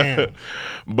Damn.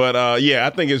 But I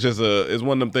think it's just it's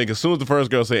one of them things. As soon as the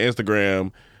first girl said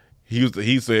Instagram,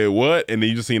 he said what, and then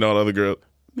you just seen all the other girls.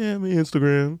 Yeah, me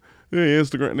Instagram. Yeah,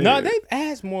 Instagram. No, they've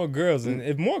asked more girls, and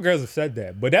if more girls have said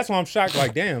that, but that's why I'm shocked.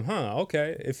 Like, damn,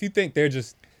 okay. If you think they're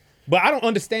just, but I don't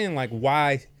understand like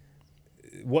why.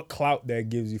 What clout that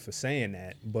gives you for saying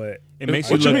that, but it makes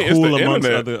you look cool amongst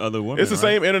other women. It's the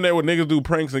same internet where niggas do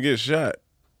pranks and get shot.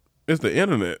 It's the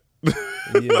internet.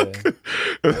 Yeah,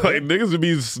 like niggas would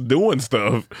be doing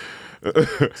stuff.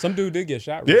 Some dude did get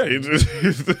shot. Yeah,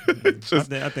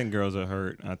 I think girls are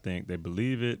hurt. I think they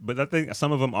believe it, but I think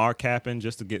some of them are capping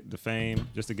just to get the fame,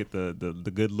 just to get the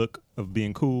good look of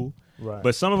being cool. Right.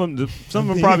 But some of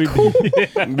them probably cool.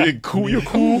 Being cool. You're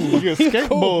cool. You're skateboard.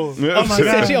 Cool. Oh my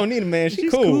God, she don't need a man.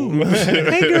 She's cool.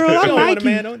 Hey girl, I like you.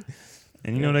 Man,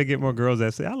 and they get more girls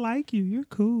that say I like you. You're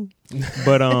cool.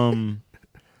 But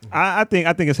I think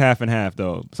it's half and half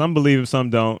though. Some believe it,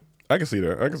 some don't. I can see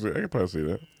that. I can probably see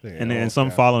that. And then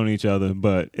some following each other,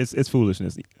 but it's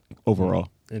foolishness overall.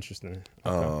 Interesting.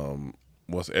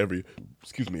 What's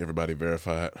everybody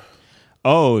verified?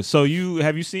 Oh, so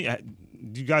have you seen?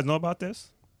 Do you guys know about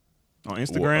this on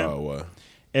Instagram? What?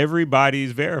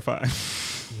 Everybody's verified.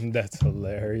 That's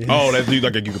hilarious. Oh, that's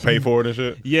like you can pay for it and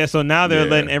shit. Yeah, so now they're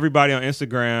letting everybody on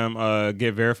Instagram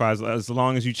get verified as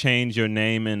long as you change your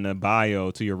name in the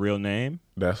bio to your real name.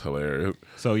 That's hilarious.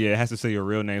 So yeah, it has to say your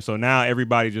real name. So now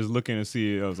everybody just looking to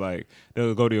see it. I was like,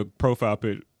 they'll go to your profile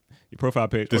page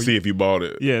to see if you bought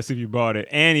it. Yeah, see if you bought it,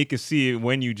 and you can see it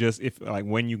when you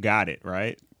when you got it,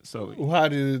 right? So how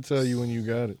did it tell you when you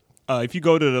got it? If you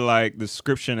go to the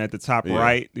description at the top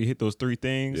right, you hit those 3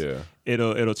 things. Yeah,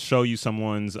 it'll show you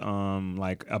someone's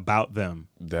about them.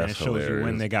 That's and it shows hilarious. you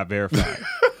when they got verified.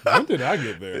 When did I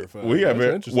get verified? We got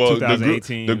verified. Well,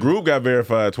 2018. The group got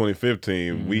verified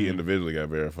 2015. Mm-hmm. We individually got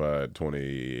verified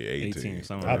 2018.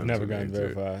 I've never gotten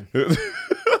verified. You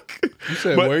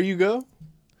said where you go?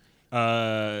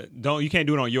 You can't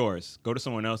do it on yours. Go to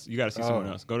someone else. You got to see someone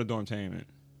else. Go to Dormtainment.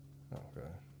 Okay.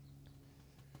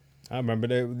 I remember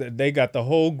they got the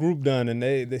whole group done, and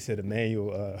they said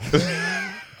Emmanuel. All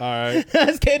right. I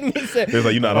was kidding. He said, it's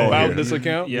like you're not on about here. This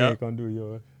account. Yeah, ain't gonna do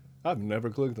yours. I've never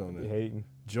clicked on it. You hating?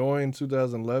 Join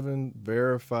 2011.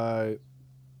 Verified.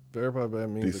 Verified. That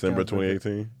means December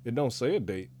 2018. It don't say a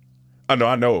date.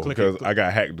 I know because I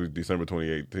got hacked December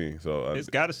 2018 So it's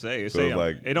got to say.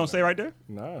 It don't say right there.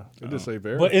 Nah, it just say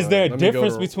verified. But is there a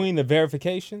difference between the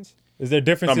verifications? Is there a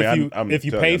difference if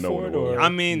you pay for it? Or I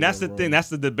mean, that's the thing. That's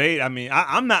the debate. I mean,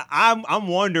 I'm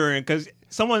wondering because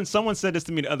someone said this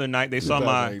to me the other night. They saw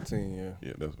my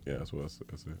 2018. That's what I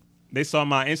said. They saw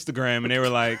my Instagram and they were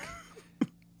like,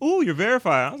 "Ooh, you're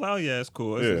verified." I was like, "Oh yeah, it's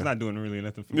cool. It's not doing really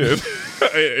nothing for me.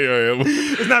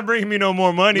 It's not bringing me no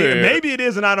more money. Yeah. Maybe it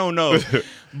is, and I don't know."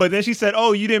 But then she said,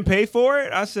 "Oh, you didn't pay for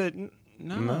it?" I said,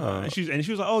 "No." And she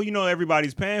was like, "Oh,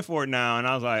 everybody's paying for it now." And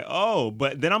I was like, "Oh,"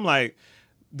 but then I'm like,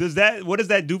 what does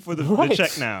that do for the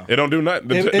check now? It don't do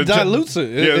nothing. It dilutes it.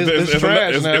 It's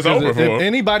trash now. It's over for if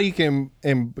anybody can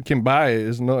buy it,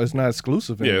 it's not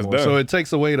exclusive anymore. It's done. So it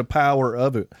takes away the power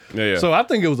of it. Yeah. So I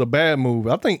think it was a bad move.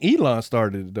 I think Elon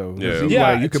started it though.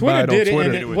 Yeah. You could buy it on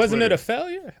Twitter. Wasn't it a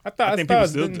failure? I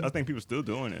think people still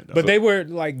doing it. But they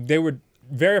were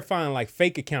verifying like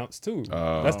fake accounts too.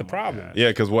 That's the problem.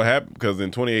 Yeah, because what happened? Because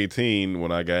in 2018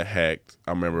 when I got hacked,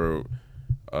 I remember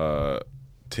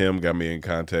Tim got me in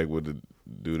contact with the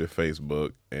dude at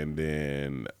Facebook, and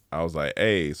then I was like,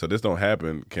 "Hey, so this don't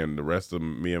happen. Can the rest of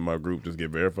me and my group just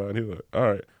get verified?" He was like,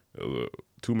 "All right."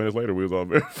 2 minutes later, we was all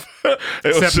verified.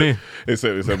 Except me.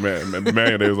 Except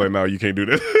man. They was like, "No, you can't do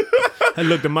that." I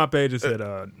looked at my page and said,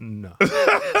 "No."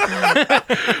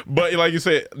 But like you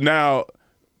said, now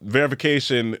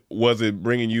verification, was it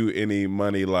bringing you any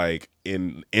money like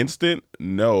in instant?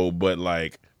 No, but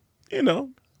like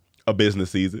a business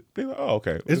sees it. They're like, "Oh,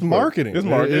 okay." It's marketing. It's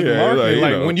marketing. It's marketing.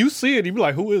 Like, when you see it, you be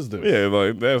like, "Who is this?" Yeah,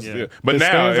 like that's. Yeah. But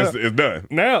now it's done.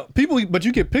 Now but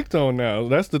you get picked on now.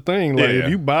 That's the thing. Like if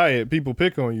you buy it, people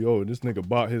pick on you. Oh, this nigga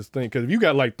bought his thing. Because if you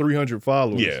got like 300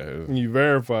 followers, and you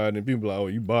verified, and people be like, "Oh,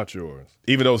 you bought yours."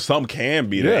 Even though some can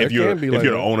be that if you're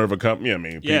the owner of a company. I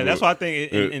mean, that's why I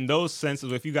think in those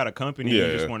senses, if you got a company, you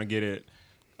just want to get it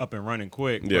up and running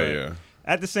quick. Yeah.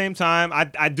 At the same time,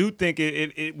 I do think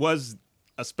it was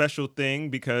a special thing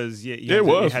because you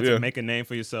had to make a name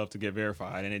for yourself to get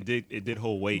verified, and it did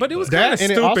hold weight. But it was kind of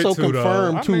stupid and it also too,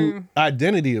 confirmed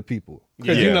identity of people.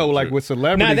 Because like with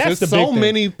celebrities, there's so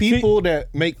many people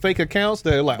that make fake accounts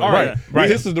that are like, all right,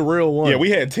 this is the real one. Yeah, we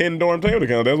had 10 Dormtainment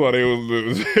accounts. That's why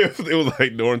it was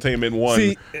like Dormtainment 1.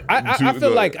 See, I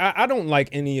feel like I don't like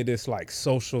any of this like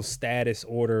social status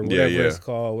order, whatever it's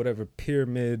called, whatever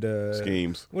pyramid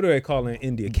schemes. What do they call it in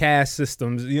India? Caste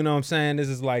systems. You know what I'm saying? This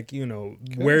is like,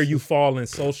 where you fall in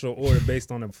social order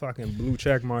based on a fucking blue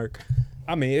check mark.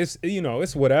 I mean, it's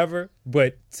it's whatever,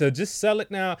 but to just sell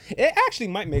it now, it actually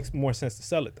might make more sense to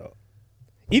sell it though.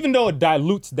 Even though it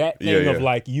dilutes that thing of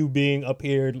like you being up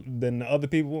here than the other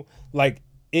people, like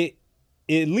it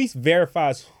at least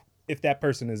verifies if that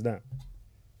person is them.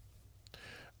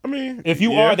 I mean, if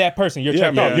you are that person, you're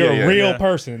checked out. You're a real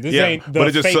person. This ain't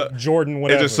the fake Jordan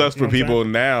whatever. It just sucks for people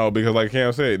now because, like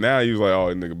Cam said, now you're like,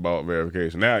 "Oh, nigga bought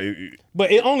verification." Now, but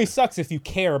it only sucks if you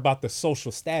care about the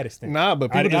social status thing. Nah,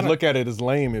 but people just look at it as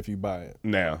lame if you buy it.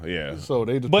 Now, yeah. So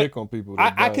they just pick on people.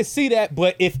 I could see that,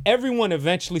 but if everyone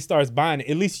eventually starts buying it,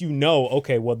 at least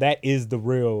okay, well, that is the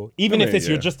real. Even if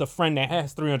you're just a friend that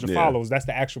has 300 followers, that's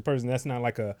the actual person. That's not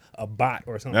like a bot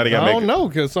or something. I don't know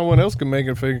because someone else can make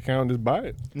a fake account and just buy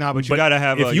it. Nah, but you gotta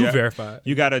have if you verify.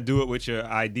 You gotta do it with your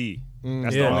ID.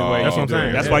 That's the only way. That's what I'm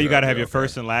saying. That's why you got to have your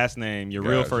first and last name, your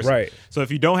real first. Right. So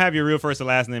if you don't have your real first and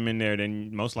last name in there,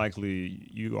 then most likely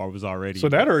you was already. So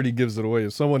that already gives it away.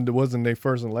 If someone wasn't their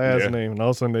first and last name, and all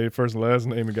of a sudden their first and last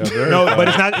name got verified. No, but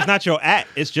it's not your @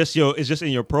 It's just in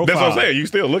your profile. That's what I'm saying. You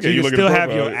still look at. You You can look still at have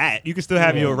the your profile. @ You can still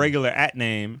have your regular @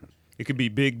 name. It could be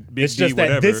big It's D, just that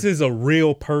whatever. this is a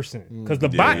real person because the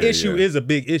bot issue is a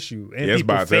big issue, and Yeah, it's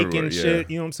people bots faking everywhere,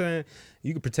 shit. You know what I'm saying?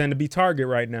 You can pretend to be Target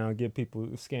right now and get people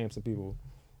scam some people.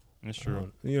 That's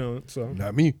true. You know, so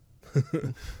Not me.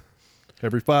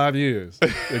 Every 5 years,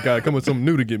 they gotta come with something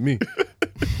new to get me.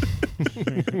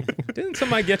 Didn't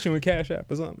somebody get you in Cash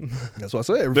App or something? That's what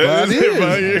I said. Every 5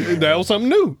 years, that was something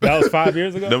new. That was 5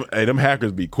 years ago. Them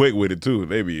hackers be quick with it too.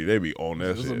 They be on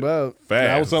that It's shit. about fast.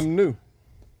 that was something new.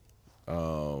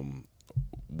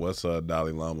 What's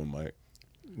Dalai Lama, Mike?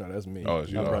 No, that's me. Oh,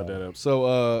 it's you. I brought that up. So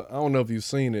I don't know if you've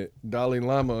seen it. Dalai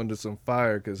Lama under some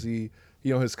fire because he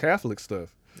on his Catholic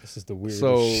stuff. This is the weirdest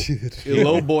So shit. the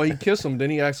little boy, he kissed him. Then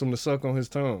he asked him to suck on his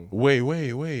tongue. Wait.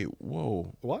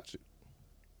 Whoa. Watch it.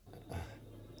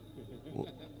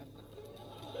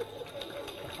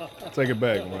 Take it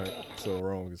back, Mike. So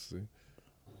wrong to see.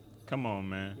 Come on,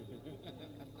 man.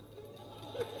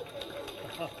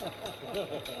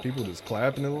 People just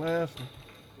clapping and laughing.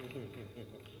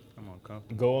 Come on,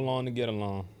 couple. Go along to get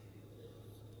along.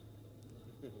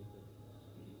 All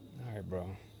right, bro.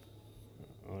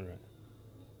 All right.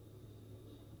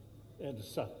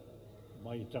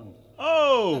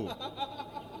 Oh.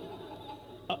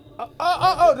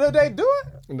 Oh, did they do it?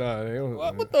 Nah, they don't.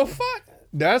 What the fuck?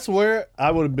 That's where I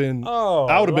would have been. Oh,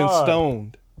 I would have been Lord.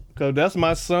 stoned because that's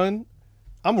my son.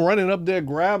 I'm running up there,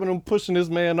 grabbing him, pushing this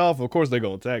man off. Of course, they're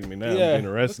gonna attack me now. I'm getting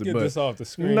arrested. Let's get but this off the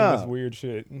screen. Nah. This weird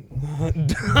shit.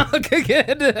 Dog.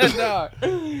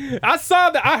 I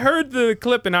saw that. I heard the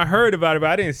clip and I heard about it,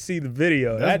 but I didn't see the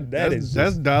video.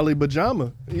 That's Dolly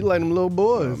Pajama. He like them little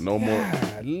boys. No more.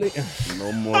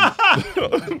 No more.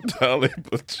 Dalai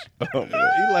Pajama.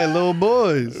 He like little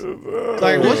boys.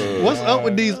 Like what's up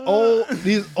with these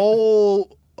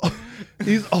old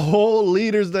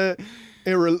leaders that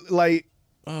like.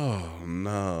 Oh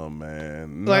no,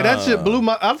 man! Like that shit blew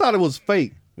my. I thought it was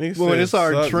fake Nigga when it said,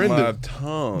 started "Suck trending. my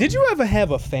tongue." Did you ever have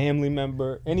a family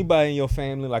member, anybody in your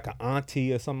family, like an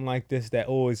auntie or something like this, that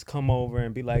always come over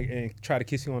and be like and try to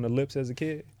kiss you on the lips as a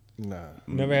kid? Nah,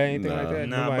 never had anything like that.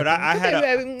 Nah, Nobody- but I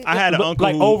had an uncle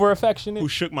like over affectionate who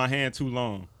shook my hand too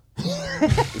long. He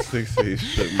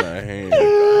shook my hand.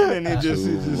 And it just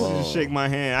shake my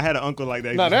hand. I had an uncle like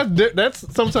that. No, that's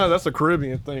sometimes that's a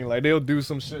Caribbean thing. Like they'll do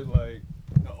some shit like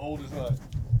the oldest like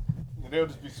they'll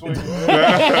just be swinging. Swinging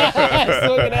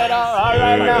that all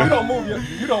right now. You don't move.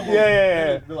 You don't move.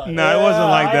 Yeah. No, it wasn't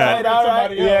like that.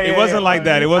 It wasn't like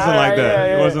that. It wasn't like that.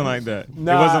 It wasn't like that. It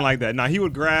wasn't like that. Nah, he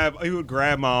would grab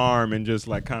my arm and just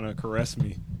like kind of caress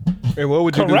me. And what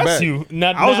would you do Caress back? you?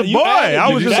 I was a boy.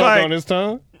 I was just like on his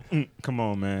tongue. Come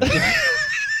on, man.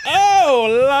 Oh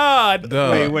Lord!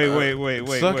 Duh.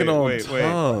 Wait. Sucking on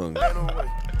tongue.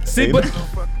 See, but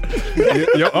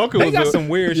Your uncle they was got some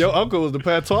weird Your uncle was the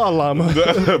Patois llama.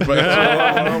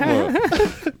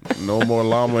 No more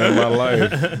llama in my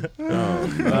life.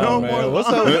 No more. What's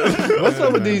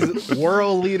up with these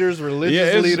world leaders,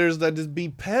 religious leaders that just be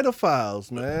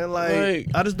pedophiles, man? Like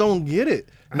I just don't get it.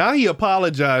 Now he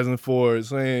apologizing for it,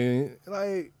 saying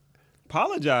like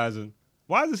apologizing.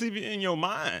 Why is this even in your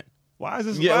mind? Why is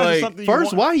this? Yeah, why is like, this something?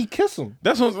 First, why he kiss him?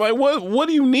 That's what's like. What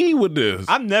do you need with this?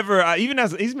 I've never even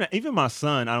my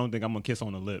son. I don't think I'm gonna kiss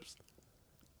on the lips.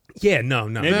 yeah, no.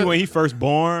 Maybe when he first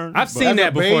born. I've seen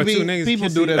that before baby, too. Niggas people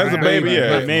kiss do that as a baby,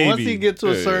 yeah. But Maybe. once he get to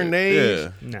a certain age,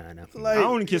 Nah. like I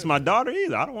don't want to kiss my daughter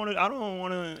either. I don't want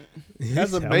to.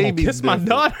 as a I'm gonna baby, kiss my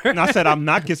daughter. And I said I'm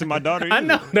not kissing my daughter either. I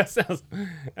know that sounds.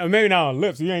 Maybe not on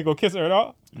lips. You ain't gonna kiss her at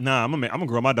all. Nah, I'm gonna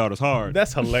grow my daughters hard.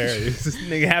 That's hilarious. This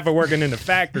nigga have her working in the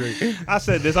factory. I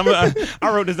said this. I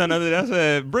wrote this down the other day. I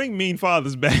said, "Bring mean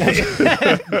fathers back."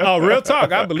 Oh, real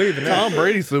talk. I believe in that. Tom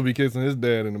Brady still be kissing his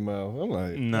dad in the mouth. I'm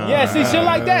like, Nah. Yeah, see shit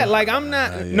like that. Like I'm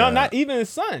not. No, not even his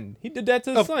son. He did that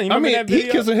to his son. You I remember mean, that he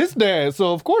video? kissing his dad,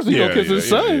 so of course he gonna kiss his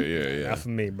son. Yeah. Not for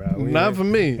me, bro. Not for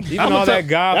me. Even I'ma all that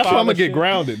Godfather That's why I'm gonna get shit.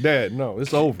 grounded. Dad, no,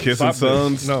 it's over. Kissing Stop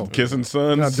sons, this. No, kissing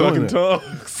sons, Not doing sucking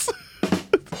tongues.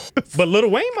 But Lil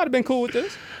Wayne might have been cool with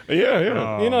this.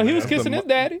 Yeah. You know, he was kissing his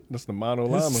daddy. That's the mono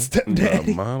llama.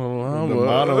 Stepdaddy. Mono The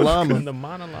mono llama. The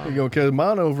monologue. You gonna catch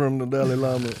mono from the Dalai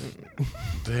Lama?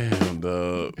 Damn,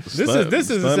 dog. This is like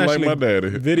essentially my daddy.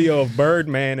 video of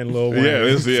Birdman and Lil Wayne. Yeah,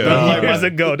 it's years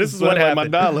ago. This is what Stuntin' like my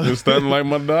happened. dollar. It's stunting like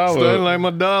my dollar. Stuntin' like my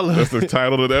dollar. That's the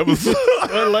title of the episode.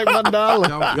 Stuntin' like my dollar.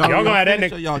 Y'all gonna have that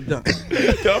nigga. Y'all done.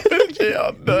 Y'all finished?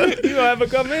 Y'all done. You gonna have to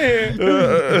come in here.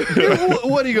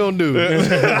 What are you gonna do?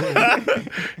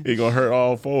 He gonna hurt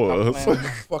all four of us.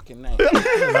 Fucking name.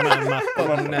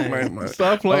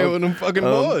 Stop playing with them fucking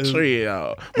boys.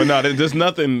 But no, there's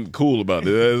nothing cool about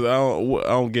this. I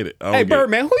don't get it. Hey,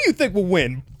 Birdman, who you think will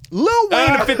win? Lil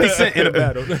Wayne or 50 Cent in a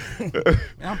battle?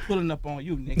 I'm pulling up on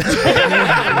you, nigga.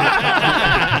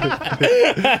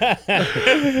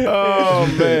 Oh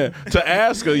man! To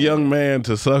ask a young man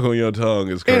to suck on your tongue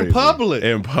is crazy. In public.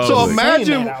 So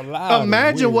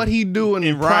imagine what he do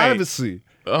in privacy.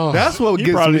 Oh. That's what He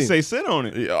gets probably me. say sit on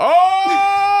it.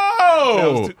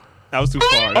 Oh! That was too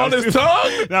far. On his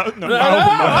tongue? No.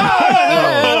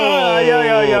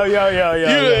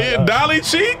 Yo. Dolly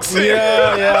cheeks?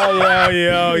 Yeah.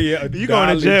 You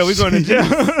going to jail? We going to jail.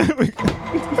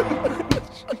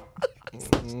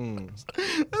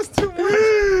 That's too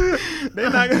weird. They're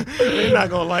not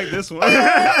gonna like this one. They're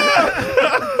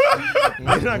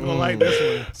not gonna like this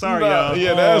one. Sorry, y'all.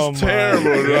 Yeah, that's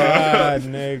terrible, God,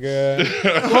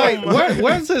 nigga. Like,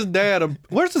 where's his dad?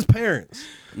 Where's his parents?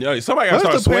 Yeah, somebody gotta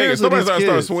start swinging. Somebody gotta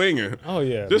start swinging. Oh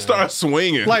yeah, just start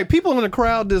swinging. Like people in the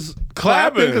crowd just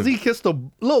clapping because he kissed a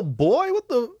little boy. What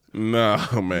the? No,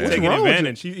 man. Taking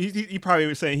advantage. He probably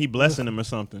was saying he blessing him or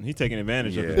something. He taking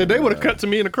advantage of it. If they would have cut to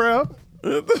me in the crowd.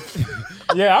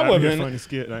 Yeah, I would have been been. Funny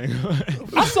skit.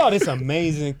 I saw this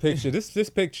amazing picture. This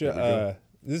picture.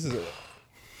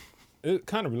 It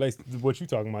kind of relates to what you're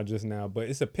talking about just now, but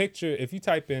it's a picture. If you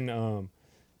type in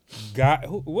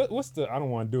what's the? I don't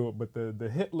want to do it, but the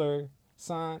Hitler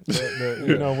sign.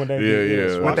 You know when they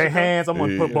with their hands. I'm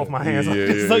gonna put both my hands on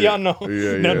this so y'all know.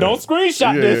 Now don't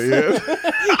screenshot this.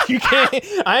 You can't.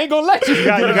 I ain't gonna let you. You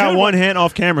got one hand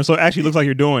off camera, so it actually looks like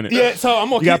you're doing it. Yeah, so I'm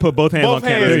gonna. You gotta put both hands on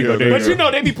camera. There you go. But you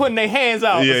know they be putting their hands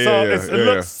out, it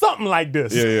looks something like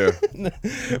this. Yeah.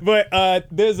 But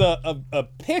there's a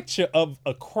picture of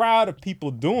a crowd of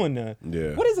people doing that.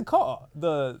 Yeah. What is it called?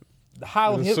 The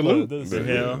Heil Hitler.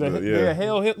 The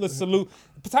Hail Hitler salute.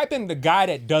 Type in the guy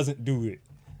that doesn't do it.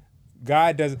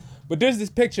 Guy doesn't. But there's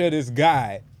this picture of this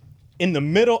guy in the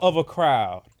middle of a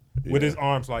crowd with his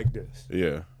arms like this.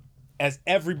 Yeah. As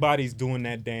everybody's doing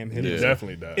that damn Hitler.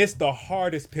 Definitely does. It's the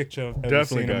hardest picture I've ever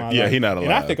seen in my life. Yeah, he not alive.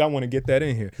 And I think I want to get that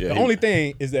in here. Yeah, the only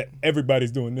thing is that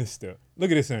everybody's doing this still. Look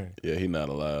at this thing. Yeah, he not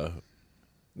alive.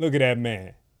 Look at that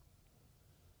man.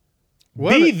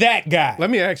 Be that guy. Let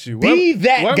me ask you. Be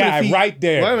that guy right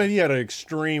there. Why he had an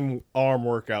extreme arm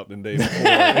workout the day before?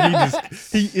 And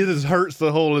it just hurts to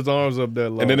hold his arms up that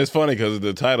long. And then it's funny because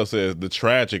the title says the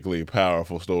tragically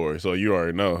powerful story, so you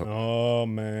already know. Oh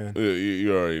man,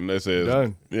 you already know. It says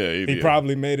done. Yeah, he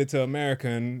probably made it to America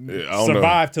and I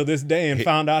survived till this day and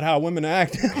found out how women are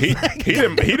acting. He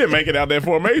didn't make it out that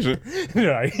formation.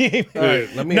 Right.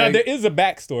 There is a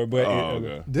backstory, but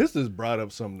okay. This has brought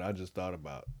up something I just thought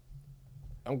about.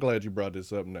 I'm glad you brought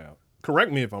this up now.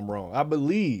 Correct me if I'm wrong. I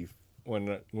believe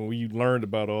when we learned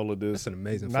about all of this, that's an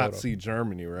amazing Nazi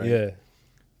Germany, right? Yeah.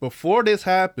 Before this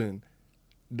happened,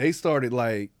 they started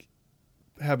like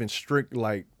having strict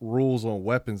like rules on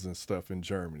weapons and stuff in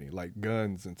Germany, like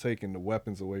guns and taking the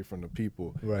weapons away from the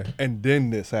people. Right. And then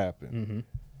this happened. Mm-hmm.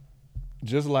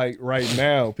 Just like right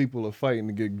now, people are fighting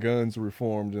to get guns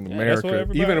reformed in America.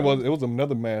 Even it was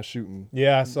another mass shooting.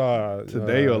 Yeah, I saw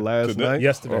today or last night.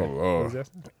 Yesterday.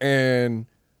 And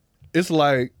it's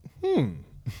like,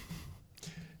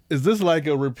 is this like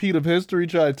a repeat of history?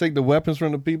 Try to take the weapons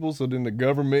from the people so then the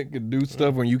government could do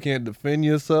stuff when you can't defend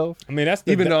yourself? I mean, that's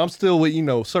even though I'm still with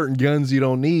certain guns you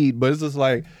don't need, but it's just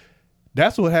like.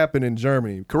 That's what happened in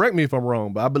Germany. Correct me if I'm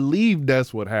wrong, but I believe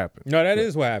that's what happened. No, that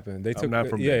is what happened. They took,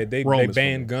 they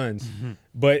banned guns,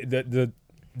 but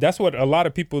that's what a lot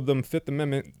of people, them Fifth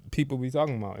Amendment people, be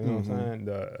talking about. You know what I'm saying?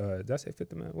 Did I say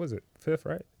Fifth Amendment? Was it Fifth?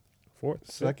 Right?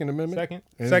 Fourth? Second Amendment.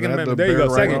 Second Amendment. There you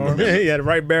go. Second. Yeah, the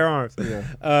right bare arms. Yeah.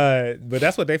 But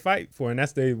that's what they fight for, and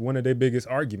that's one of their biggest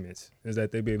arguments is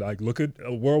that they be like, look at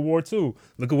World War II.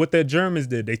 Look at what the Germans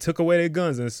did. They took away their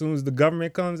guns, and as soon as the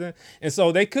government comes in, and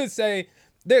so they could say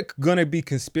there gonna be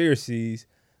conspiracies.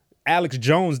 Alex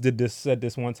Jones said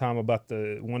this one time about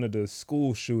one of the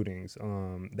school shootings,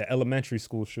 the elementary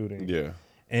school shooting. Yeah.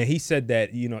 And he said that,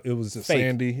 it was fake.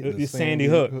 Sandy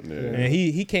Hook. Yeah. And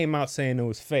he came out saying it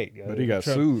was fake. But he got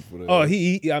sued for that. Oh,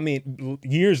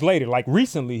 years later, like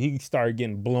recently, he started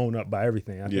getting blown up by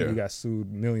everything. I think he got sued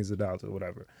millions of dollars or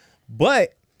whatever.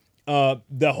 But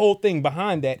the whole thing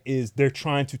behind that is they're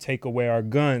trying to take away our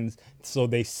guns. So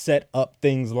they set up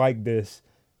things like this,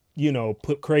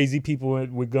 put crazy people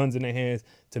with guns in their hands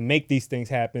to make these things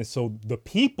happen. So the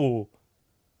people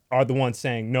are the ones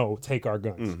saying, no, take our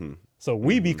guns. Mm-hmm. So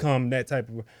we become that type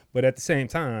of, but at the same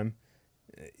time,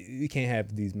 you can't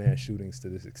have these mass shootings to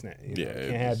this extent. You know? Yeah, You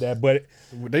can't have that. But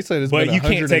they say there's but been you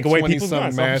can't take away 120 people's some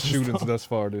guns. mass shootings thus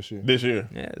far this year.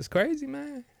 Yeah, it's crazy,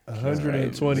 man. 120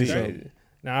 It's something. crazy.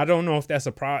 Now I don't know if that's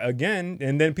a problem again,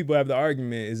 and then people have the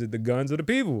argument: is it the guns or the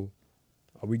people?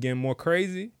 Are we getting more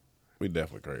crazy? We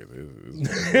definitely crazy.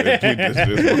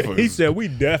 He said we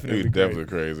definitely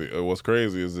crazy. What's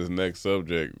crazy is this next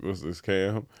subject. What's this,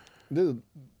 Cam? This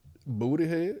booty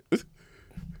head.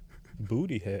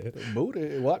 Booty head. Booty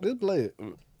head. Watch this play it.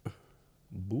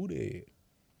 Booty head.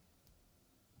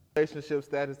 Relationship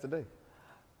status today.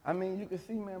 I mean, you can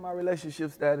see, man, my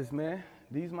relationship status, man.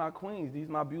 These my queens. These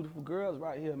my beautiful girls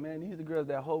right here, man. These the girls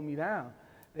that hold me down.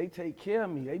 They take care of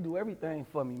me. They do everything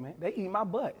for me, man. They eat my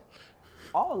butt.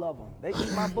 All of them. They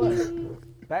eat my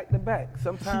butt. Back to back.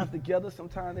 Sometimes together,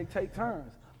 sometimes they take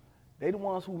turns. They the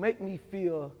ones who make me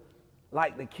feel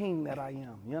like the king that I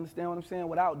am. You understand what I'm saying?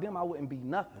 Without them, I wouldn't be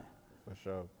nothing. For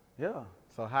sure. Yeah.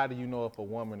 So how do you know if a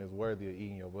woman is worthy of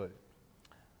eating your butt?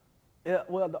 Yeah,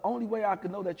 well, the only way I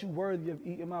can know that you're worthy of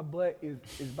eating my butt is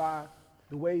by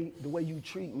the way you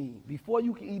treat me. Before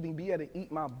you can even be able to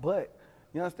eat my butt,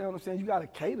 you understand what I'm saying? You gotta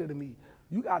cater to me.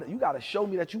 You gotta show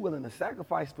me that you're willing to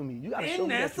sacrifice for me. You gotta show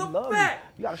me that you love me.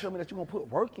 You gotta show me that you're gonna put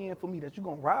work in for me, that you're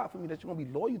gonna ride for me, that you're gonna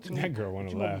be loyal to me. That girl wanna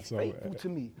that you're laugh so gonna be faithful bad. to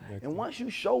me. And once you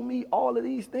show me all of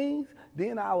these things,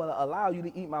 then I will allow you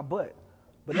to eat my butt.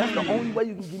 But that's the only way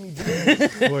you can give me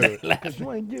booty. Because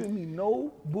you ain't giving me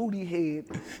no booty head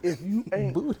if you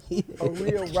ain't a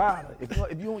real rider.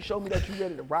 If you don't show me that you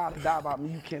ready to ride or die about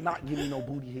me, you cannot give me no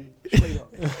booty head. Straight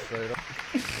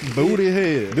up. Booty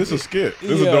head. This is a skit.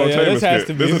 This is a Don Taylor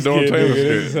skit. This is a Don Taylor skit.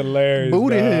 This is hilarious.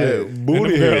 Booty dog. head. Booty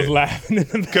and the girls head. laughing in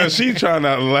the back. Because she trying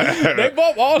not to laugh. They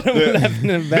both, all of them laughing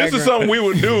in the background. This is something we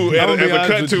would do as a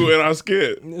cut to in our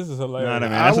skit. This is hilarious. Nah,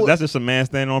 man, that's just a man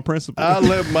standing on principle. I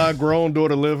let my grown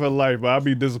daughter live her life, but I'd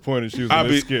be disappointed if she was in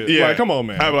this skit. Yeah. Like, come on,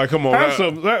 man. I'd be like, come on.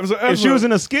 If she was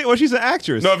in a skit, well, she's an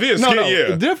actress. No, if he's a skit,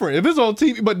 yeah. Different. If it's on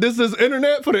TV, but this is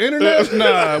internet for the internet.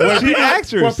 Nah, when She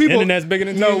actress. When people, Internet's bigger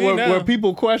than no, TV now. when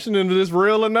people questioning if this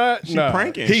real or not, She nah.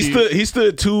 pranking. He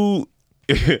stood two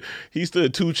he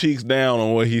stood two cheeks down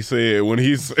on what he said when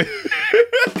he said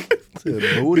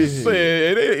Booty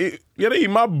head. they eat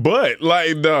my butt.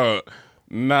 Like, dog.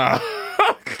 Nah.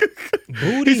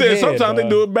 Booty He said head, sometimes they dog.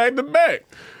 do it back to back.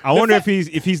 I wonder if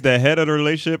he's the head of the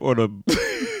relationship or the.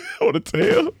 Or the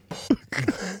tail.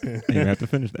 You have to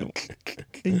finish that one.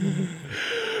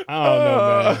 I don't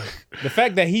know, man. The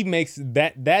fact that he makes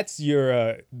that's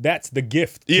the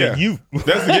gift to you.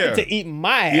 That's yeah. To eat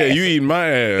my ass. Yeah, you eat my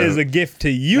ass. Is a gift to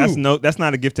you. That's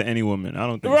not a gift to any woman. I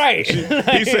don't think. Right.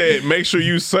 He said, make sure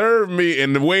you serve me,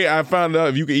 and the way I found out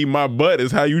if you can eat my butt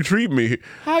is how you treat me.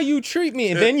 How you treat me,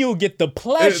 and then you'll get the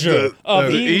pleasure of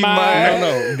eating my ass.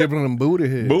 No, giving them booty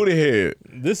head. Booty head.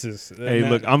 This is Hey,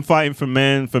 look, I'm fighting for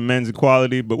men's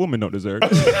equality, but women don't deserve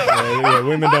it. yeah,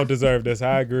 women don't deserve this.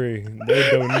 I agree. They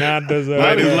do not deserve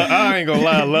I it. ain't gonna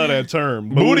lie, I love that term.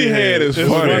 Booty head is It's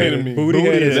funny to me. Booty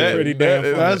head is pretty damn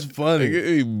funny. That's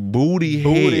funny. Booty head.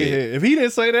 Booty head. If he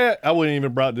didn't say that, I wouldn't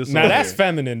even brought this Now up that's here.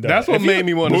 feminine, though. That's what If you- made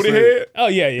me want to Booty say head? Oh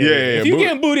yeah. If you booty-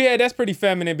 getting booty head, that's pretty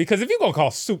feminine. Because if you're gonna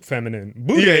call soup feminine,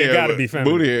 booty head gotta be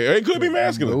feminine. Booty head. It could be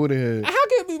masculine. Booty head. How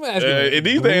can it be masculine? In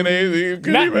these day and age, it could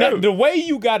be Not masculine. the way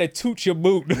you gotta toot your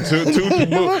boot.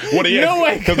 No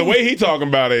way. Because the way he talking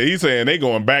about it, he's saying they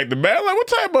going back to back. Like, what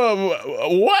type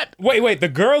of what? Wait. The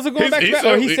girls are going back to back.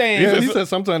 Or he's saying, Yeah, he said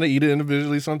sometimes they eat it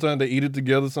individually, sometimes they eat it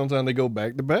together, sometimes they go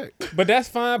back to back. but that's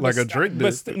fine. Like but a drink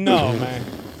But did. no, man.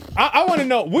 I want to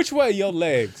know which way are your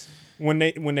legs when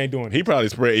they doing it. He probably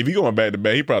spread. If he going back to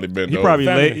back, he probably been. He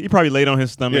probably laid on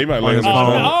his stomach. Yeah, he might on lay his on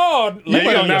his phone. stomach. You better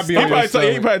better not be on your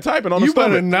stomach. He probably typing on the You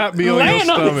better stomach. not be on your Laying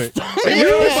on his stomach.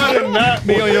 You better not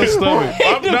be on your stomach.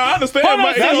 No, I understand.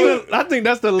 I think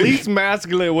that's the least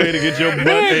masculine way to get your butt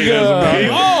Nigga. ate.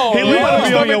 Oh, He lay no. on his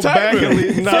Be on your stomach back typing. and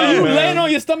leave. So Nah, you man. laying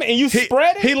on your stomach and you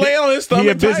spread it? He lay on his stomach. He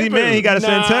a busy typing. man. He got to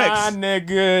send Nah, texts.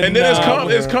 nigga. And then nah,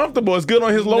 it's comfortable. It's good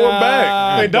on his lower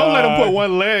back. Hey, don't let him dog. put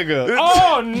one leg up.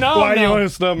 Oh no! While you no. on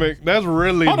his stomach. That's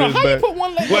really Hold on, how you disrespect. put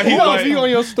one leg? Like he Well, like if you on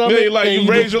your stomach, yeah, like and you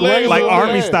raise your legs Like a little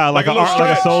army bit. style, like a little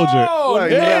stretch. soldier. Oh,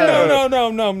 Like, yeah. yeah.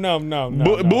 No.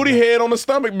 Booty head on the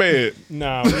stomach bed.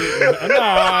 Nah,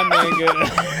 nigga.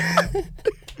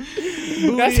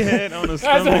 Booty head on the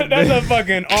stomach. That's a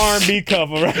fucking R&B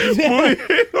cover right there. Booty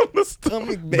head on the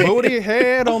stomach bed. Booty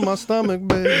head on my stomach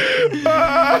bed.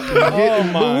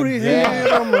 Getting booty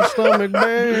head on my stomach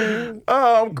bed.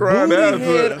 Oh, I'm crying. Booty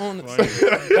head on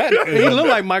the He look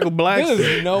like Michael Blackson.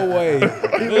 There's no way.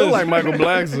 He look like Michael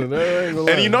Blackson.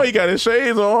 And you know he got his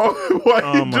shades on.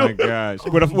 Oh my gosh.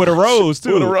 With a rose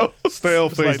too. With a rose. Stale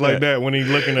face like that when he's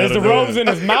looking at Is the rose in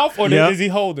his mouth or is he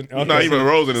holding? Okay. Not even a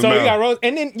rose in his so mouth. he got rose,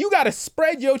 and then you got to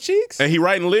spread your cheeks. And he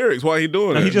writing lyrics while he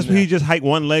doing it. He just hiked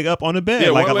one leg up on the bed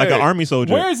like an army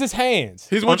soldier. Where's his hands?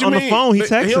 He's what on you the mean? phone. He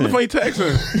texting. He on the phone. He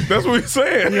texting. That's what he's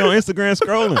saying. He on Instagram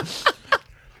scrolling.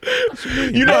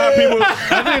 You know how people.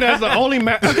 I think that's the only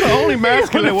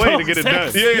masculine way to get it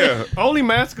done. Yeah. Only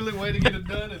masculine way to get it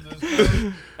done is just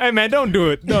Hey man, don't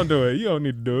do it. Don't do it. You don't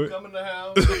need to do it. come in the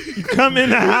house. Come in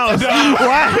the house.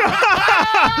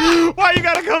 Why? Why you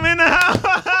gotta come in the house?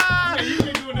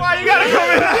 Why you gotta come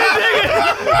in the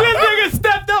house? This nigga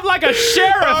stepped up like a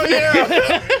sheriff. Oh,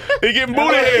 yeah. He getting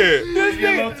booty head.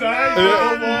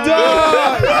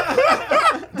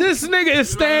 This nigga is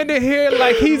standing here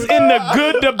like he's in the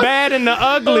good, the bad, and the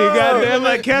ugly. Goddamn,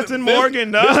 like Captain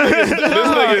Morgan, dog. This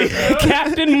nigga,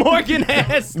 Captain Morgan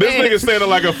ass. this nigga standing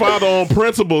like a father on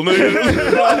principle,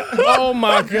 nigga. Oh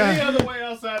my god. Any other way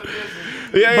outside of this?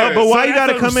 Yeah, But why So you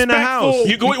gotta that's come in the house?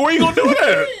 where you gonna do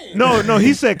that? No,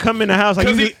 he said come in the house. Like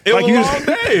Because it was a long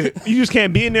day. You just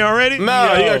can't be in there already?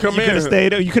 Nah, you gotta come you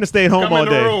in. You could have stayed home Come all in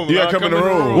the day. room. You gotta come in the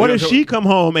room. What You if gotta she come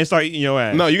home and start eating your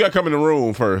ass? No, you gotta come in the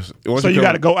room first. Once So you come-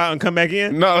 got to go out and come back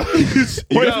in? No. What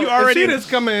if you already? If she just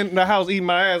come in the house eating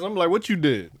my ass, I'm like, what you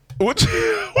did? What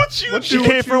you She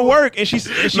came from work and she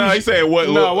No, he said what?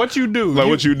 No, what you do? Like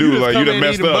what you do? just Like you come done in,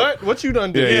 messed eat a up. butt? What you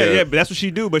done did? Yeah, but that's what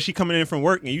she do. But she coming in from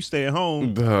work and you stay at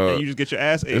home and you just get your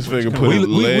ass ate. This when you nigga come put home. his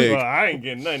leg. Well, I ain't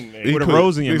getting nothing. He with a put-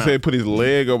 rose in your He mouth. said put his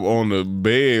leg up on the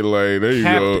bed. Like there you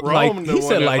go. Rome the He one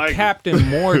said that like like it. Captain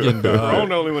Morgan, I'm dog.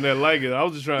 the only one that like it. I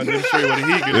was just trying to demonstrate what he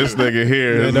could This do. nigga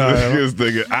here, this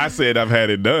nigga. I said I've had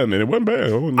it done, and it wasn't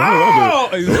bad. Oh, no,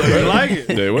 Oh, He like it.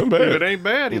 yeah, it wasn't If bad. it ain't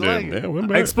bad, he like Yeah, it. it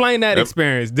wasn't bad. Explain that Yep.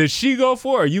 experience. Did she go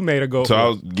for it or you made her go So for I it?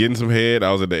 was getting some head.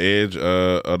 I was at the edge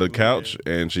of the couch,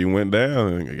 and she went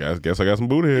down. And I guess I got some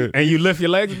booty head. And you lift your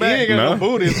legs He back? ain't got no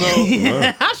booty, so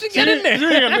How she get in there? he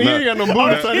ain't got no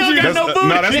booty. So you don't she got just- no booty.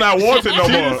 No, that's not wanted no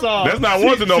She more. just saw- That's not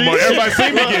wanted no more. Everybody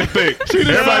see me get thick.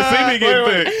 Everybody see me get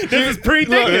thick. This is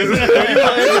pre-thickness.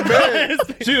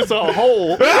 She just saw a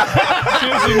hole. She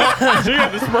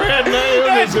got the spread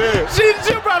nails. She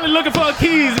probably looking for her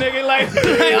keys, nigga. Like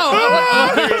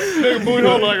Nigga booty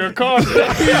hole like a car.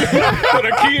 Put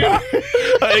a key in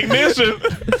Ignition.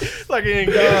 like he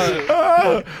ain't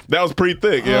got. That was pretty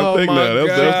thick. Yeah, Oh I'm thick my now. That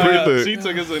was pretty thick. She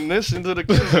took his ignition to the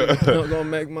kitchen. Not gonna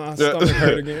make my stomach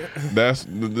hurt again. That's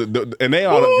and they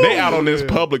out on this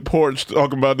public porch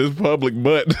talking about this public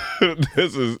butt.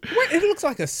 This is It looks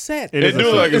like a set. it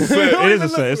do like a set. It is a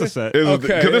set. It's a set. Because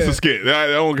Okay, it's yeah. a skit. I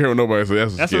don't care what nobody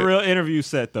says. That's skit. a real interview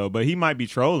set though, but he might be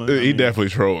trolling. I He mean, definitely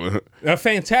trolling. A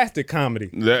fantastic comedy.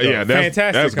 Yeah, that's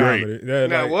fantastic great. comedy. Yeah,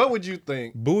 Now, like, what would you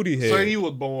think? booty head. Say he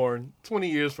was born 20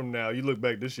 years from now. You look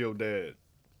back, this your dad.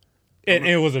 and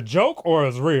it was a joke or it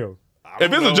was real?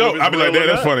 If it's a joke, I'd be like, "Damn,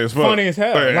 that's funny as fuck." Funny as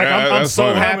hell. Hey, Like, I'm that's so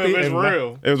funny. happy. If it's and-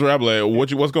 real. It was real. I'd be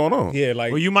like, what's going on? Yeah,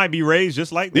 like, Well, you might be raised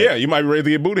just like that. Yeah, you might be ready to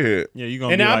get booty head. Yeah, you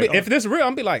gonna and be I'll like, be, if this real,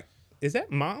 I'm be like, is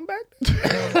that mom back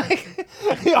there? Like,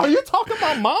 are you talking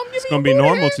about mom? it's gonna be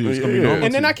normal to you. It's gonna be Yeah. normal.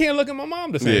 And then to I can't look at my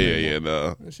mom the Yeah, same.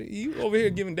 no. You over here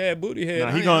giving dad booty head.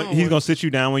 Nah, he's gonna sit you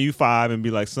down when you 5 and be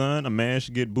like, son, a man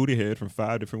should get booty head from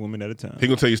 5 different women at a time. He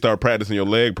gonna tell you start practicing your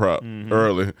leg prop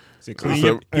early. He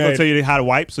gonna tell you how to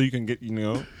wipe so you can get,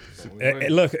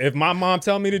 Look, if my mom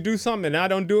tell me to do something and I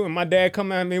don't do it, and my dad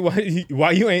come at me,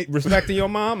 why you ain't respecting your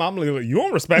mom? I'm like, you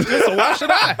don't respect her, so why should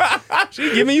I?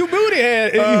 She giving you booty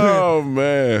head. Oh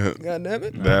man, God damn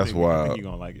it. that's I wild. think you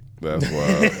gonna like it. That's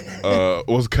wild.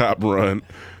 What's Cop Run?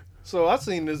 So I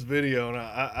seen this video and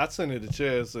I sent it to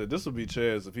Chaz. Said this would be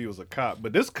Chaz if he was a cop.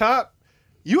 But this cop,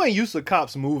 you ain't used to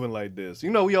cops moving like this. You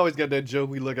know, we always got that joke.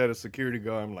 We look at a security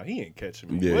guard. I'm like, he ain't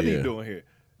catching me. Yeah, what are yeah. you doing here?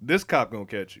 This cop gonna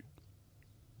catch you.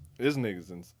 This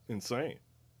nigga's insane.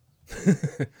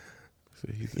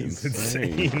 He's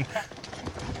insane.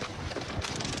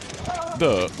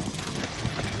 Duh.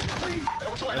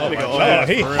 Oh,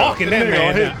 he hawking that man.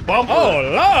 on his now. bumper. Oh,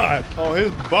 Lord. On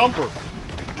his bumper.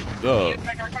 Duh.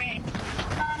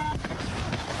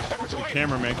 The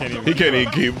cameraman can't even. He can't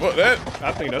even keep that.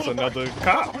 I think that's another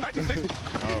cop.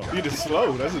 He just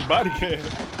slow. That's his body cam.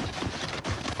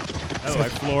 That's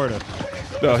like Florida.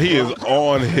 No, he is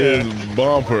on his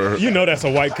bumper. You know that's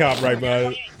a white cop right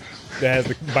by that has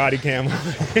the body cam on. I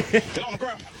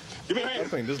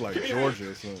think this is like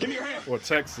Georgia or something. Or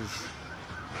Texas.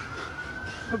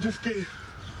 I'm just kidding.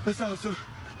 That's all, sir.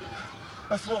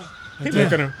 That's all. He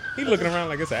looking around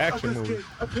like it's an action movie.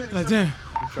 Like, damn,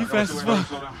 you fast as fuck.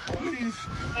 Please,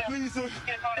 sir.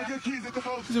 I got kids at the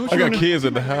house. I got kids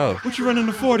at the house. What you running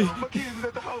to 40? My kids is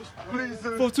at the house. Please,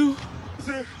 sir. 42?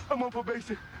 Sir, I'm on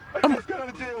probation. I just got out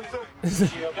of jail, sir.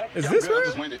 Is this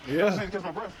real? Yeah.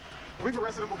 We've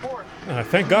arrested him before.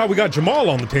 Thank God we got Jamal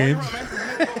on the team. You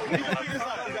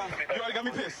already got me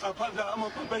pissed. I apologize. I'm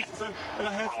on probation, sir. And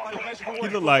I had probation for He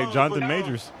look like Jonathan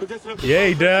Majors. Yeah,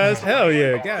 he does. Hell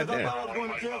yeah. God damn.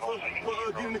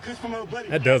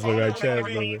 That does look like Chaz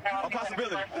movie. A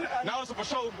possibility. Now it's for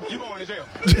sure you going to jail.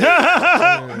 You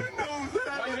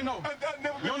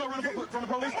don't know running from the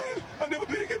police? I never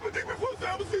been in particular before, so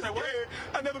I was scared.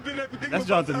 I never been in that particular. That's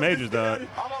Jonathan Majors, dog.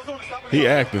 He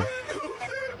acting.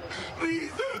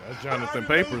 That's Jonathan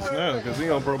Papers now because he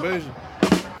on probation.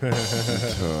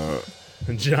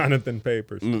 Jonathan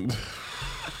Papers. That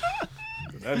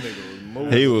nigga was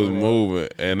moving. He was moving,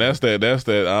 and that's that.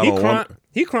 I don't want.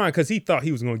 He crying because he thought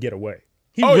he was gonna get away.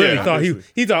 He really thought he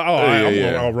thought,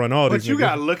 I'll run all these. But you niggas.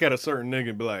 gotta look at a certain nigga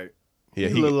and be like, Yeah,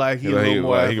 he look like he a little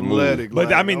more athletic. But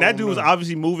like, I mean, that dude was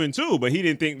obviously moving too. But he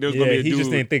didn't think there was gonna be a dude. He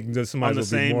just didn't think that somebody on the would be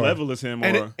same more. level as him.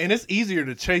 And it's easier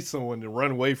to chase someone than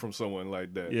run away from someone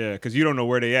like that. Yeah, because you don't know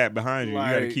where they at behind you. You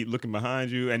got to Like- keep looking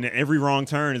behind you, and then every wrong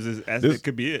turn it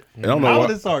could be it. I don't know How why-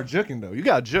 did it start juking though? You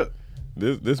got juke.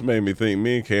 This made me think.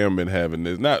 Me and Cam been having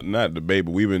this not debate,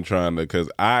 but we've been trying to because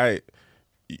I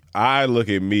look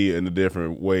at me in a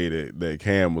different way that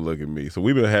Cam would look at me. So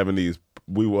we've been having these.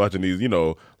 We watching these,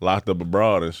 Locked Up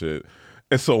Abroad and shit.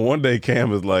 And so one day Cam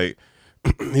was like,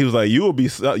 he was like, you'll be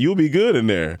good in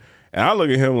there. And I look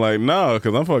at him like, no,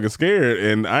 because I'm fucking scared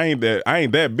and I ain't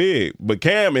that big. But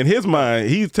Cam in his mind,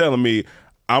 he's telling me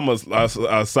I'm a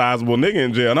sizable nigga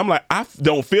in jail. And I'm like, I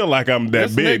don't feel like I'm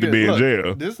that big to be in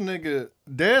jail. This nigga,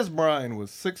 Dez Bryant was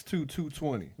 6'2",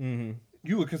 220. Mm-hmm.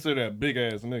 You would consider that big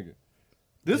ass nigga.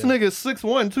 This nigga is 6'1",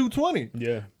 220.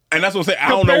 Yeah. And that's what I'm saying. I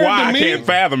don't know why I can't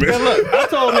fathom it. And look, I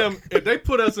told him if they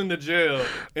put us in the jail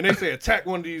and they say attack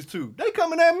one of these two, they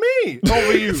coming at me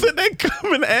over you. So they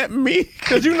coming at me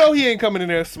because he ain't coming in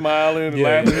there smiling and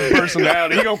laughing his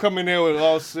personality. He gonna come in there with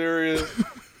all serious.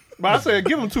 But I said,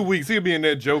 give him 2 weeks. He'll be in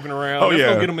there joking around. Let's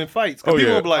go get him in fights. Because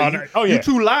people will be like, you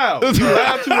too loud. You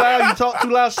loud, too loud. You talk too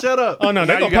loud. Shut up. Oh, no,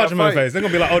 they're going to punch him in the face. They're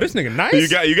going to be like, oh, this nigga nice. You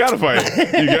got to fight.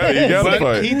 You got to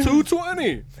fight. He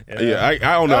 220. Yeah, I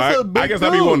don't know. I guess I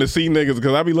be wanting to see niggas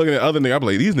because I be looking at other niggas. I be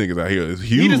like, these niggas out here is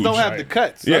huge. He just don't have the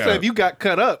cuts. Yeah. I said, if you got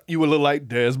cut up, you would look like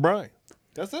Dez Bryant.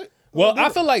 That's it. Well, I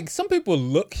feel like some people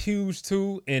look huge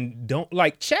too and don't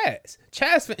like Chaz.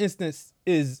 Chaz, for instance,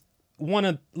 is one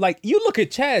of you look at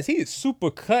Chaz, he is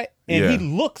super cut and he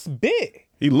looks big.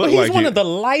 He looks like he's one of the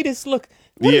lightest look.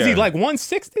 What is he, like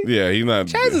 160? Yeah, he's not.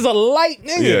 Chaz is a light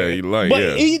nigga. Yeah, he light.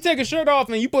 But he take a shirt off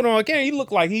and you put on a camera, he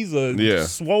look like he's a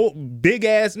swole, big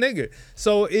ass nigga.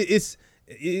 So it's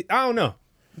I don't know.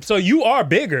 So you are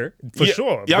bigger for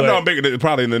sure. Yeah, I know I'm bigger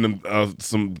probably than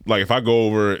some. Like if I go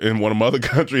over in one of my other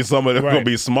countries, some of them gonna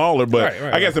be smaller. But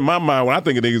I guess in my mind, when I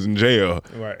think of niggas in jail,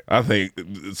 I think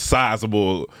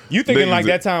sizable. You thinking like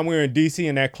that time we were in DC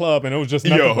in that club and it was just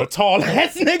nothing but tall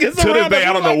ass niggas. To around this day, us.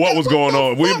 I don't know what was going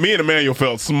on. Me and Emmanuel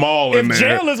felt small in If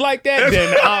there. jail is like that,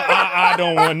 then I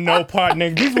don't want no part,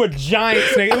 nigga. These were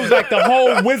giants, nigga. It was like the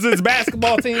whole Wizards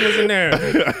basketball team was in there.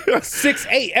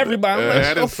 6'8", everybody. I'm like,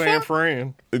 that is San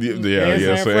Fran.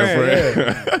 Yeah,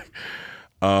 San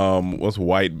Fran. What's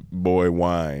white boy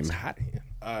wine? It's hot here.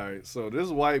 All right, so this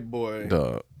white boy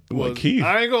was Keith.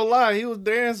 I ain't gonna lie, he was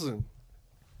dancing.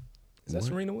 Is that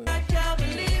Serena Williams?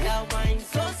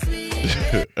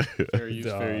 Fair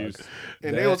use.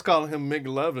 And they was calling him Mick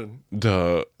Lovin.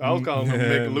 Duh. I was calling him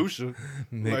Mick Lucia.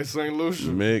 Like St. Lucia.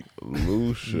 Mick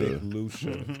Lucia.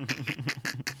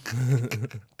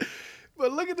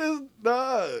 But look at this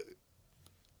dog.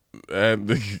 And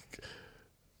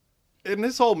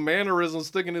this whole mannerism,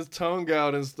 sticking his tongue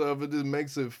out and stuff, it just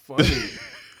makes it funny.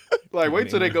 Like, wait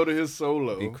till they go to his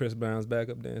solo. Get Chris Brown's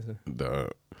backup dancer. Duh.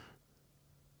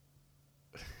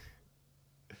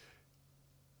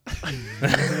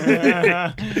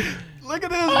 Look at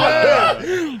this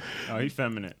man. Oh, he's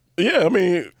feminine. Yeah, I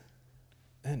mean,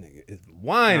 that nigga is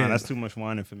whining. Nah, that's too much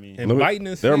whining for me. And biting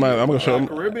his I'm gonna show him.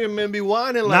 Caribbean men be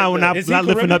whining like Nah, that. not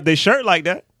lifting up their shirt like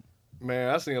that.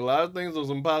 Man, I seen a lot of things on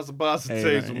some pasta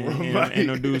Hey, tapes. ain't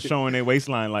no dudes showing their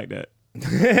waistline like that.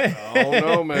 I don't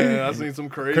know, man. I seen some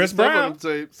crazy Chris stuff Brown. on them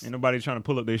tapes. Ain't nobody trying to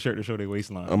pull up their shirt to show their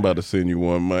waistline. I'm about to send you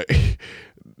one, Mike.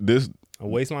 This a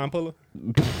waistline puller.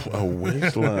 A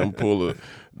waistline puller.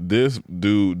 This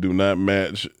dude do not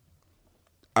match.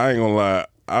 I ain't gonna lie.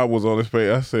 I was on his page.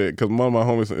 I said, because one of my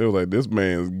homies, it was like, this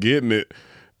man's getting it.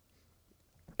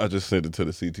 I just sent it to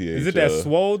the CTH. Is it that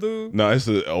swole dude? No, it's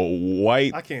a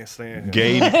white. I can't stand him.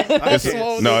 Gay. No,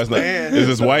 it's not. It's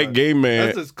this white gay man.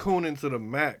 That's just cooning to the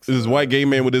max. It's this white gay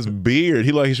man with this beard.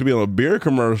 He he should be on a beer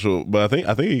commercial, but I think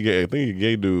he gay. I think he a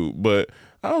gay dude. But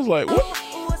I was like, what?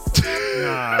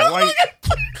 Nah, white.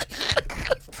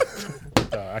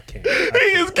 I can't. He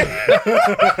is gay.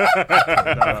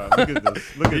 Look at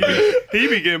this. Look at this. He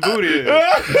be getting booty.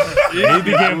 He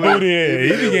be getting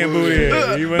booty.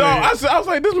 No, I was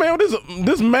like, this man with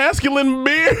this masculine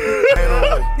beard.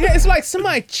 Yeah, it's like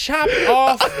somebody chopped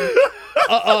off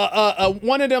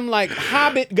one of them like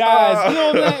Hobbit guys. You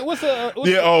know what I'm saying? What's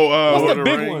the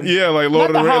big one? Yeah, like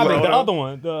Lord Not of the the Rings. Hobbit, the other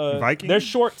one. The Viking? They're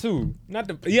short too. Not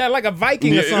the like a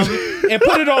Viking or something, and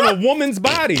put it on a woman's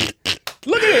body.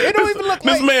 Look at it. It don't even look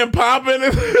like this man popping.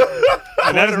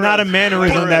 That is not a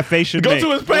mannerism that face should Go make.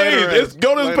 to his page.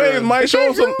 Go to his page. Mike,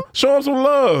 show him some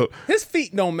love. His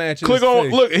feet don't match. Click on.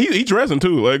 Look, he dressing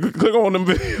too. Like, click on them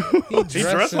videos. He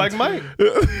dressed like Mike.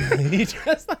 He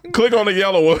dressed like Click on the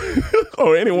yellow one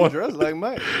or anyone. He dressed like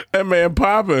Mike. That man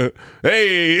popping.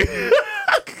 Hey.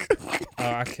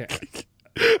 I can't.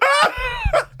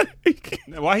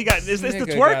 Why he got it's the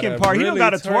twerking part? He don't got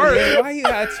to twerk. Why he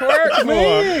got to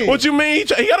twerk for? What you mean?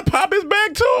 He got to pop his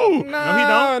back too. No, he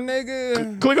don't,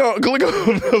 nigga. Click on.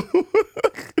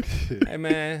 Hey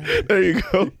man, there you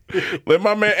go. Let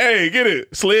my man. Hey, get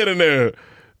it. Slid in there.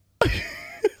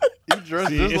 He dressed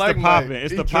See, just it's like the Mike. popping.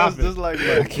 It's He the dressed popping. just like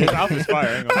Mike. His outfit's fire.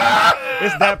 I ain't gonna lie.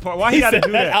 It's that part. Why he got to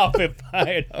do that that? outfit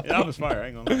fired. His outfit's fire. I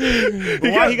ain't gonna lie.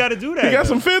 But why he got to do that? He got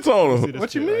some fits on him.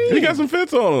 What you mean? He got some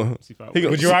fits on him.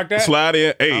 Would you rock that? Slide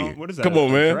in. Hey, what is that? come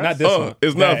on, man. Dress? Not this one.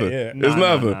 It's That, nothing. yeah. It's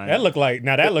nothing. Nah.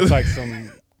 That looks like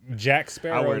some Jack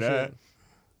Sparrow. I wear shit. that.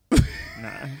 Nah,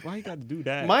 why you got to do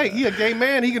that? Mike, he a gay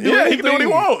man. He can do Yeah, anything. he can do what he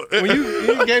want. When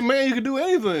you a gay man, you can do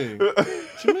anything.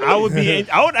 I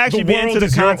would actually The be world into the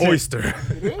is your content. oyster.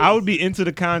 I would be into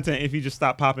the content if he just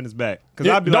stopped popping his back.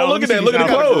 Because I'd be Don't like, look at that. Look at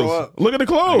the clothes. Look at the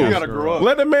clothes. You gotta grow up.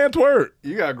 Let the man twerk.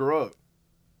 You gotta grow up.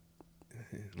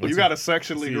 You gotta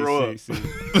sexually grow up.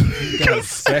 You gotta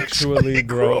sexually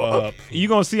grow up. You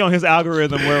gonna see on his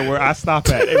algorithm where I stop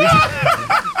at.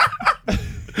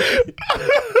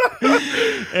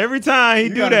 Every time he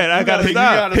do that, I gotta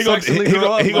stop. He gonna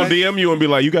DM you and be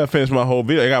like, "You gotta finish my whole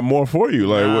video. I got more for you.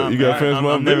 Like, Nah, you gotta finish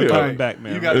my I'm never video. coming back,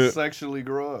 man. You gotta sexually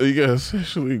grow up. You gotta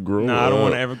sexually grow up. Nah, I don't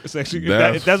want to ever sexually.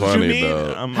 That's If that's what you funny, mean.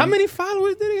 dog. How many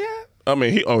followers did he have? I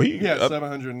mean, he He had uh,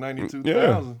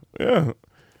 792,000. yeah.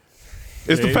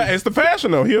 It's the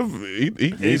fashion though.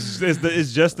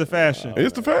 It's just the fashion.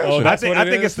 It's the fashion. I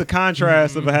think it's the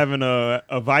contrast of having a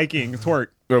Viking twerk.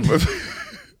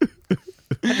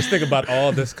 I just think about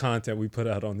all this content we put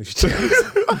out on these channels.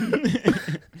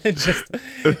 And just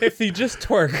if he just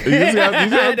twerk, You just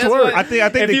gotta twerk. I think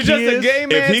if the you key just a is gay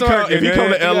man, if he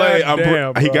come to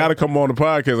LA, he got got to come on the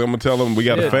podcast. I'm gonna tell him we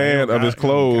got a fan of his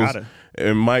clothes.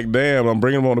 And Mike, damn, I'm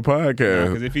bringing him on the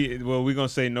podcast. Because we're gonna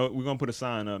say no. We're gonna put a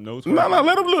sign up. No, No,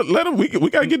 let him look. Let him. We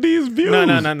gotta get these views. No.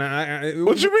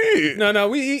 What you mean?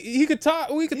 No. He could talk.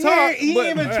 We could He talk. ain't- he but,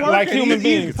 ain't even like twerking. human He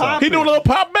beings. popping. He doing a little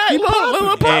pop back.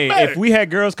 Little pop Hey, back. if we had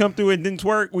girls come through and didn't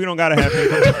twerk, we don't gotta have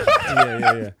him.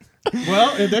 Yeah.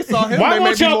 Well, if they saw him, Why they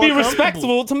won't may y'all be more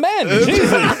respectful to men?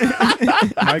 Jesus,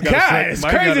 God, it's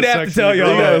crazy to have to tell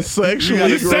y'all You gotta that.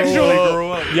 sexually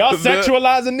grow up. Y'all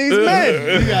sexualizing these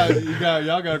men.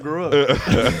 Y'all gotta grow up.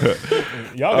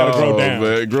 Y'all gotta grow down.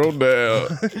 Man, grow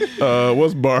down.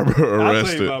 What's Barbara I'll tell you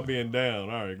arrested? about being down.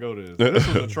 All right, go to this. This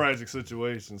was a tragic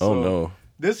situation. Oh, So, no.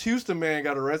 This Houston man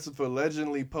got arrested for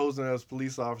allegedly posing as a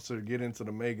police officer to get into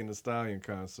the Megan Thee Stallion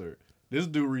concert. This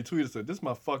dude retweeted, said, "This is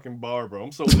my fucking bar, bro.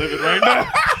 I'm so livid right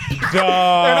now." And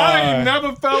I ain't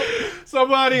never felt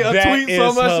somebody a That tweet so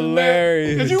is much.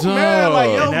 hilarious. Because you mad, like,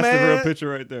 yo, And that's man. the real picture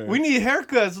right there. We need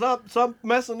haircuts. Stop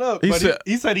messing up. He But said-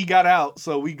 he said he got out,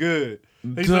 so we good. He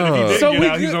said if Duh. he didn't So get we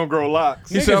out, he's good. gonna grow locks.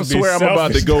 He said, I Niggas be swear I'm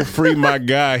about to selfish. go free my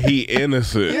guy. He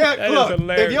innocent. Yeah, That is look,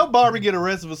 hilarious. if your barber get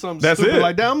arrested for something That's stupid it.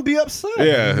 like that, I'm gonna be upset.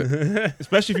 Yeah.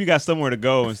 Especially if you got somewhere to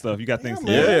go and stuff. You got things to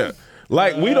do. Yeah.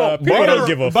 Like, we don't. People don't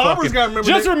give a barbers fuck. gotta remember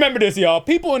Just they- remember this, y'all.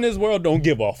 People in this world don't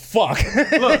give a fuck.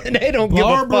 They don't give a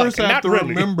Barbers fuck. have Not to really.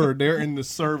 remember they're in the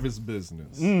service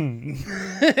business.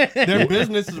 Their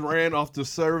business is ran off the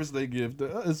service they give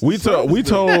to us. We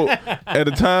told at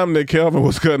the time that Kelvin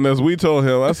was cutting us, we told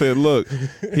him, I said, look,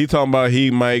 he talking about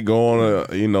he might go on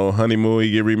a honeymoon,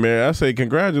 he get remarried. I say,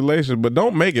 congratulations, but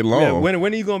don't make it long. Yeah, when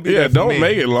are you gonna be? Yeah, there for don't me?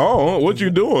 make it long. What you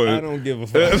doing? I don't give a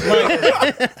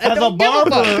fuck.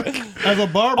 as a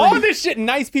barber, All this shit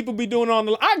nice people be doing on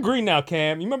the. I agree now,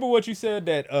 Cam. You remember what you said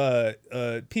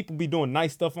that people be doing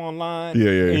nice stuff online? Yeah.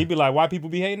 And you be like, why people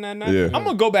be hating that now? Yeah. I'm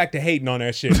gonna go back to hating on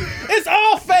that shit. It's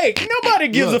all fake. fake. Nobody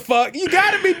gives a fuck. You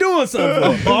got to be doing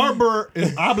something. A barber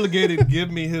is obligated to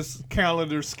give me his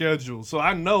calendar schedule, so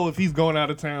I know if he's going out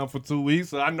of town for 2 weeks.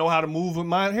 So I know how to move with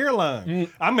my hairline.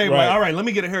 I may be like, all right, let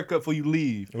me get a haircut before you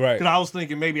leave. Right. Because I was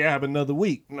thinking maybe I have another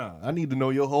week. Nah, I need to know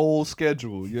your whole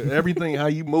schedule, everything, how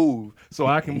you move, so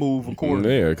I can move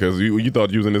accordingly. Yeah, because you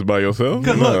thought using this by yourself.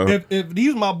 Because look, if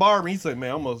he's my barber, he said,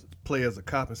 man, I'm gonna play as a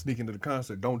cop and sneak into the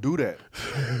concert. Don't do that.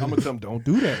 I'm gonna tell him, don't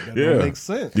do that. That don't make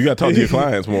sense. You got to talk to your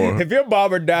clients more. If your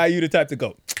barber die, you the type to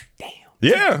go,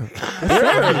 Yeah.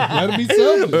 That'd be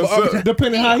selfish.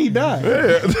 Depending how he died.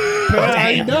 Depending how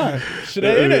he died.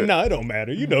 No, it don't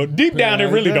matter. You know, deep down, it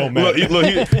really don't matter. Look,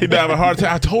 he died of a heart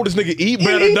attack. I told this nigga eat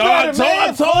better, dog.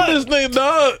 I told this nigga,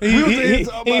 dog.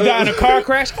 He died in a car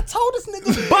crash. I told this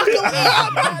nigga buckle up.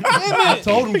 I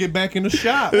told him to get back in the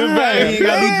shop. He ain't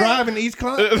gotta be driving each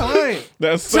client.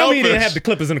 That's selfish. Tell me he didn't have the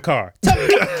clippers in the car.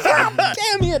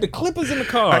 Damn, he had the clippers in the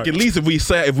car. Like at least if we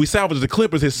salvage the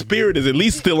clippers, his spirit is at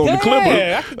least still on the clipper.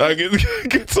 Like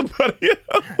get somebody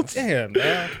else. Damn,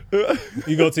 man.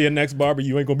 You go to your next barber,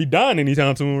 you ain't gonna be dying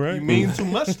anytime soon, right? You mean too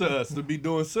much to us to be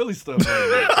doing silly stuff like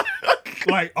that.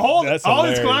 Like all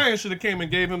his clients should have came and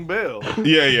gave him bail.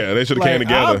 Yeah, they should have came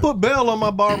together. I put bail on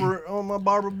my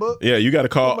barber book. Yeah, you got to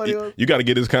call. You got to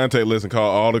get his contact list and call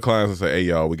all the clients and say, "Hey,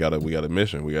 y'all, we got a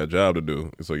mission. We got a job to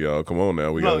do. So y'all, come on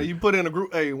now. You put in a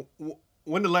group. Hey,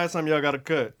 when the last time y'all got a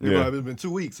cut? Yeah. It's been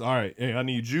 2 weeks. All right. Hey, I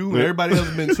need you. And everybody else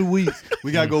has been 2 weeks.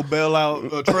 We got to go bail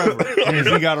out Trevor because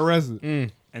he got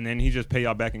arrested. And then he just pay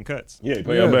y'all back in cuts. Yeah,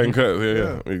 pay y'all back in cuts.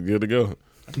 Yeah. We good to go.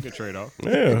 That's a good trade off.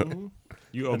 Yeah.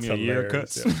 You owe me a year of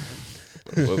cuts.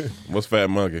 Yeah. What's Fat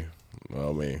Monkey? Well,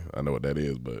 I mean, I know what that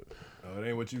is, but it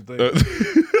ain't what you think.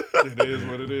 It is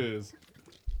what it is.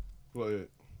 What?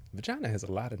 Vagina has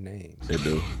a lot of names. It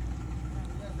do.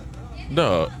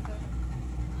 Dog.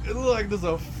 It looks like there's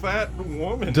a fat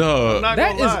woman. Dog.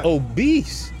 That is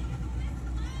obese.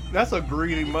 That's a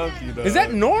greedy monkey, though. Is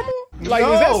that normal? Like,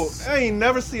 no, I ain't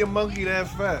never see a monkey that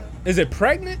fat. Is it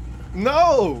pregnant?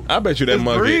 No. I bet you that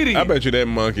monkey. Greedy. I bet you that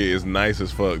monkey is nice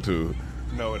as fuck too.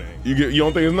 No, it ain't. You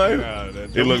don't think it's nice? Nah,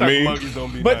 it look mean. Monkeys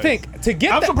don't be but nice. think to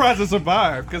get. I'm surprised it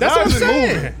survived because that's what I'm how's it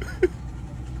saying. moving?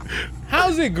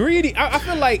 How's it greedy? I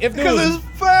feel like if because it's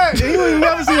fat. You ain't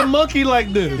never see a monkey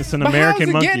like this. It's an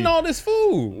American monkey. Getting all this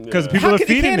food because people are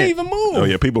feeding it. Can't even move. Oh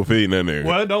yeah, people feeding that nigga.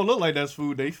 Well, it don't look like that's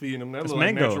food they feeding them. That it's look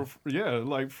mango. Like natural,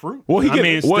 like fruit. Well,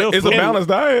 it's a balanced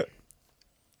diet.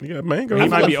 You got mango. He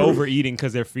might be overeating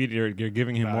because they're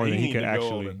giving him more than he could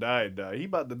actually. He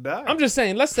about to die. I'm just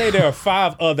saying. Let's say there are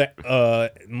 5 other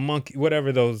monkey,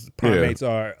 whatever those primates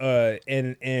are,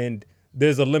 and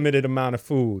there's a limited amount of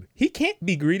food. He can't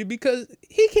be greedy because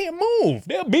he can't move.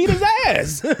 They'll beat his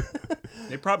ass.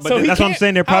 They probably. So that's what I'm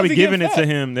saying. They're probably giving it to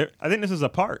him. I think this is a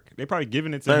park. They're probably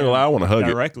giving it to him. I want to hug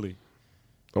directly.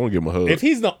 I want to give him a hug. If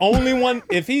he's the only one,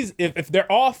 if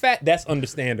they're all fat, that's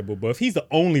understandable. But if he's the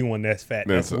only one that's fat,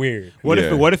 that's weird. What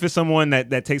if it's someone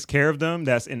that takes care of them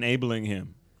that's enabling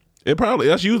him?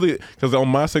 That's usually because on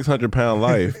my 600-pound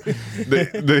life,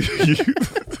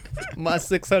 my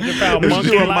 600-pound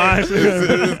monkey life.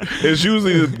 It's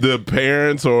usually the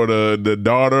parents or the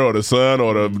daughter or the son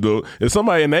or it's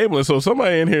somebody enabling. So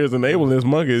somebody in here is enabling this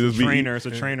monkey to just be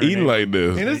eating like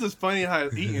this. And this is funny how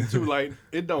it's eating too. Like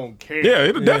it don't care. Yeah,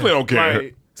 it definitely don't care.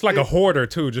 Like, it's like a hoarder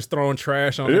too, just throwing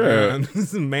trash on the ground.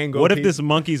 Mango. What if this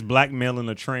monkey's blackmailing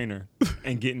a trainer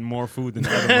and getting more food than the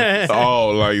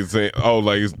other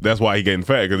monkeys? That's why he getting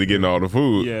fat because he getting all the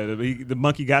food. Yeah, the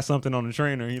monkey got something on the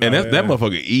trainer. And that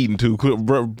motherfucker eating too.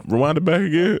 Rewind it back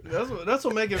again. That's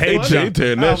what make it funny. Hey,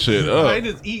 tearing that shit up. They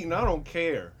just eating. I don't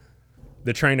care.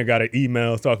 The trainer got an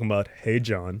email talking about, "Hey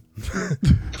John,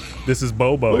 this is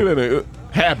Bobo. Look at that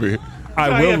happy.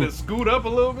 I will had to scoot up a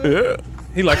little bit. Yeah.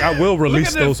 He like, I will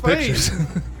release those pictures."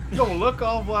 You gonna look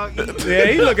off while eating? Yeah,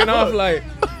 he looking off like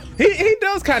he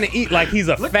does kind of eat like he's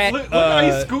a fat look how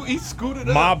he scooted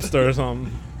up. mobster or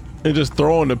something. And just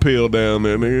throwing the pill down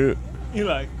there, nigga. He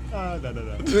like,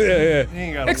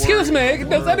 Yeah. Excuse me,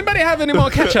 does anybody have any more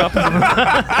ketchup?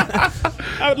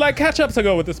 I would like ketchup to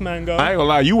go with this mango. I ain't gonna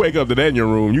lie, you wake up to that in your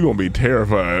room, you gonna be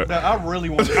terrified. I really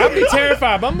want. I'll be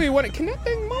terrified, but I'm gonna be can that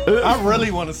thing move? I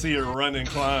really want to see it run and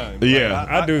climb. Yeah,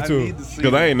 I do too.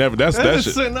 Because I ain't never. That's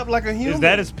just sitting up like a human. Is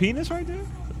that his penis right there?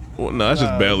 Well, no, that's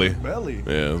just belly. Belly.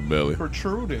 Yeah, it's belly.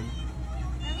 Protruding.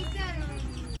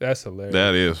 That's hilarious.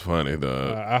 That is funny,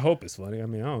 dog. I hope it's funny. I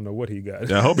mean, I don't know what he got.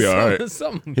 Yeah, I hope he all right.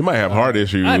 He might have heart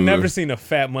issues. I've never seen a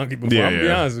fat monkey before. Yeah, I'm gonna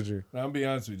be honest with you. I'll be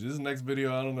honest with you. This next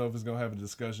video, I don't know if it's gonna have a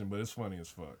discussion, but it's funny as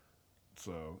fuck.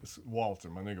 So it's Walter,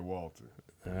 my nigga Walter.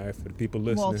 All right, for the people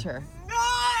listening. Walter.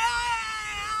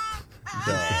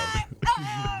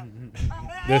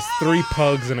 There's 3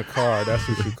 pugs in a car. That's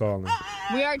what you call them.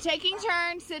 We are taking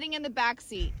turns sitting in the back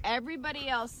seat. Everybody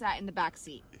else sat in the back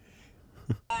seat.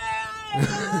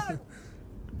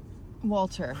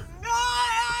 Walter.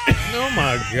 Oh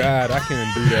my God, I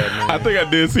can't do that, man. I think I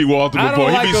did see Walter before. I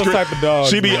don't like those type of dogs.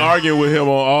 She be man. arguing with him on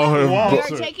all her. We are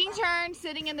taking turns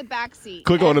sitting in the back seat.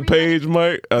 Click on the page,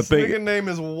 Mike. I think nigga name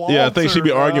is Walter. Yeah, I think she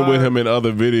be arguing with him in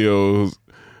other videos.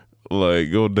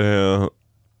 Like, go down.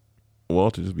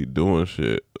 Walter just be doing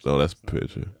shit. Oh, that's a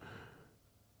picture.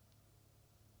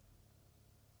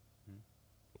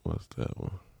 What's that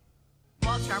one?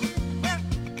 Walter,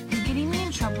 you're getting me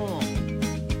in trouble.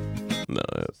 No,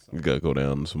 you gotta go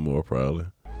down some more probably.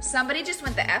 Somebody just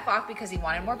went the F off because he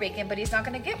wanted more bacon, but he's not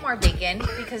going to get more bacon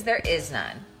because there is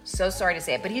none. So sorry to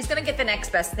say it, but he's going to get the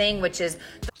next best thing, which is...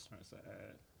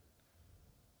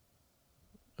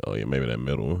 Oh, yeah, maybe that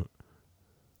middle one.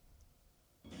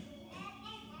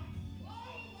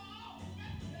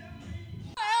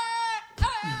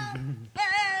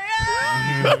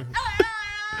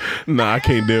 Nah, I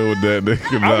can't deal with that.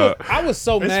 Nah. I was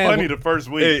so It's mad. funny the first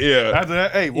week. Yeah. After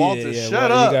that, hey, Walter, Yeah,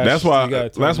 shut well, up.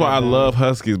 That's why I love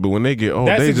huskies, but when they get old,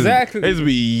 That's they exactly- just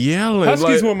yelling.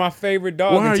 Huskies like, were my favorite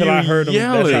dog why are until you I heard them.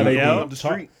 yelling? That's how they Yell do. up the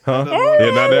street. Huh? Not the one-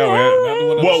 Yeah, not that one. Not the one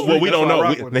on the Well, street. we That's don't why I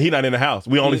rock know. with him. He's not in the house.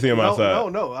 We only see him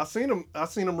outside. No. I seen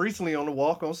him recently on the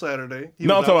walk on Saturday. He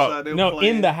No, was I'm talking outside, about- they were No,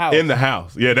 playing. in the house. In the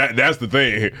house. Yeah, that's the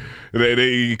thing.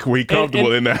 He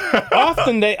comfortable in the house.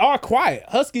 Often they are quiet.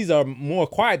 Huskies are more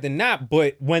quiet than not,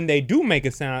 but when they do make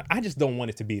a sound, I just don't want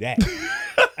it to be that.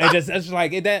 It's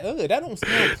like that don't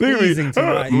sound pleasing to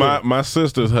my ear. My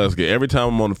sister's husky. Every time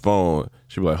I'm on the phone,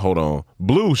 she'll be like, "Hold on,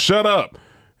 Blue, shut up,"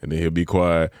 and then he'll be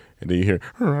quiet, and then you hear.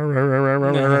 She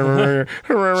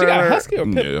got a husky or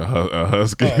pit? Yeah, a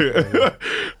husky.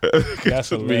 That's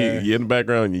just me hilarious. in the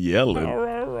background yelling.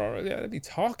 Yeah, they be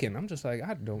talking. I'm just like,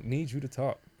 I don't need you to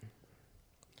talk.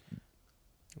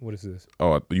 What is this?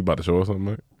 Oh, you about to show us something,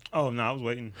 Mike? Oh no, I was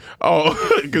waiting. Oh,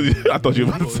 because I thought you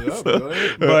were about to say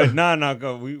something. But no,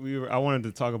 go. I wanted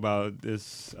to talk about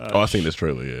this. I seen this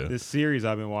trailer. Yeah, this series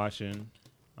I've been watching.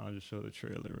 I'll just show the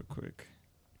trailer real quick.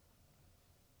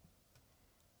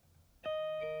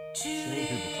 Seeing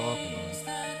people talking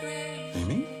about it.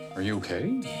 Amy, are you okay?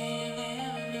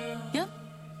 Yep.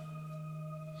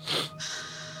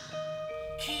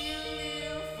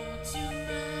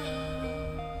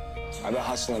 I've been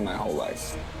hustling my whole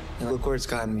life. And look where it's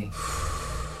gotten me.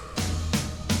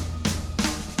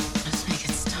 Let's make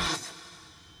it stop.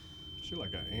 She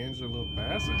like an Angela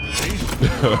Bassett.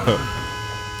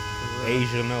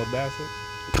 Asia Mel Bassett.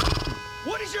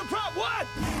 What is your problem? What?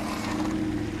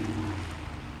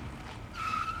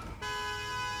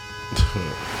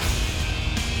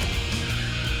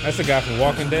 That's the guy from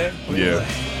Walking Dead? Yeah.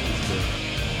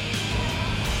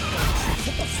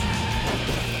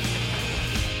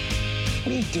 What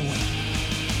are you doing?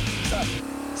 Stop.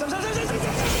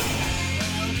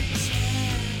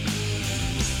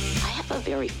 I have a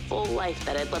very full life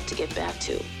that I'd love to get back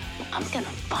to. I'm gonna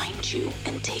find you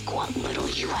and take what little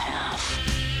you have.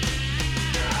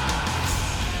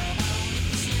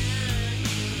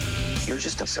 You're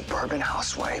just a suburban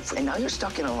housewife, and now you're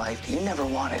stuck in a life you never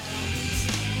wanted.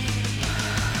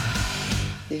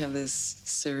 You have this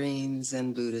serene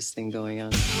Zen Buddhist thing going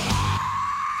on.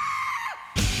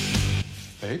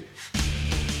 Babe?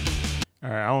 All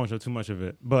right, I won't show too much of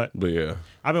it, but yeah,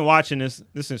 I've been watching this.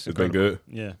 This is it's been incredible.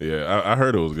 good. Yeah, yeah. I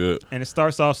heard it was good. And it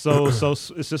starts off so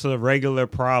it's just a regular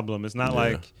problem. It's not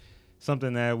like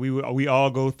something that we all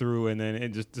go through, and then it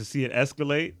just to see it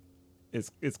escalate.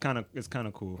 It's kind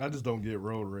of cool. I just don't get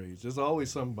road rage. There's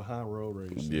always something behind road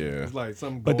rage. Yeah, it's like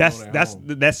something. But going on at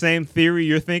home. that same theory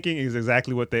you're thinking is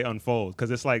exactly what they unfold,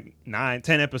 because it's like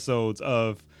 9-10 episodes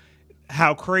of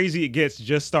how crazy it gets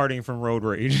just starting from road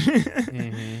rage,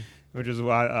 which is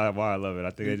why I love it. I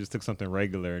think they just took something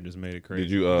regular and just made it crazy.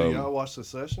 Did you? Did y'all watch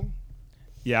Succession?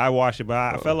 Yeah, I watched it, but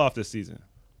I fell off this season.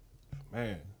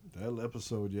 Man, that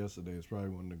episode yesterday is probably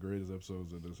one of the greatest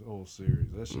episodes of this whole series.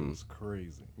 That shit was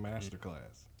crazy.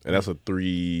 Masterclass. And that's a 4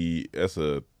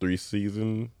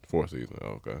 season.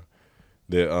 Okay.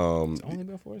 That It's only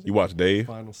been 4 seasons? You watch Dave?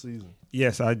 Final season.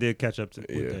 Yes, I did catch up to with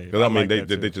Yeah, Dave. because I mean like they that,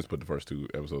 too. they just put the first 2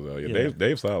 episodes out. Yeah, Yeah.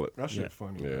 Dave's solid. That shit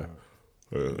funny. Yeah,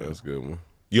 that's a good one.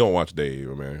 You don't watch Dave,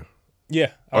 man.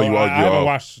 Yeah. Oh, you I all? haven't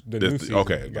watched the new season.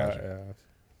 Okay, but,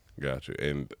 gotcha.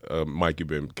 And Mike, you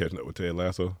been catching up with Ted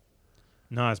Lasso?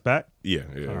 No, it's back. Yeah.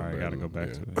 All right, I gotta go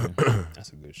back to it.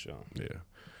 That's a good show. Yeah.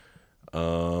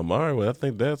 All right. Well, I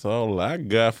think that's all I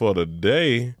got for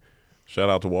today. Shout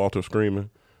out to Walter Screaming.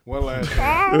 One last thing.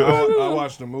 I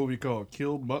watched a movie called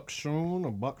Kill Buck Sean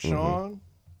or Buck Mm-hmm. Sean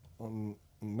on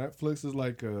Netflix. It's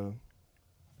like a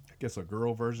guess a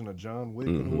girl version of John Wick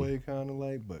in a way, kind of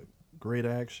like, but great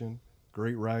action,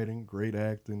 great writing, great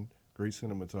acting, great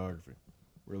cinematography.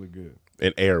 Really good.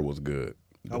 And Air was good.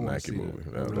 The I wanna Nike see movie.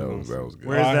 that. That was good.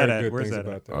 Where's that at? Where's that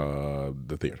at?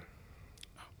 The theater.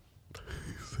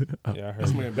 Yeah, I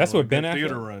heard. That's what Ben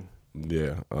theater Affleck. run.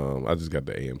 Yeah, I just got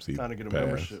the AMC. Trying to get a pass.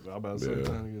 membership. I'm about to say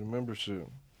trying to get a membership.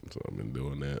 So I've been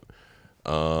doing that.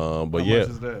 But How much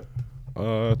is that?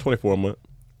 $24 a month.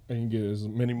 And you get as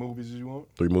many movies as you want.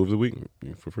 3 movies a week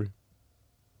for free.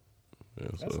 Yeah,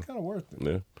 That's kind of worth it.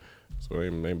 Yeah, so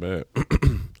it ain't bad.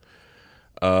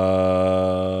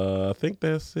 I think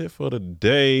that's it for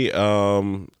today.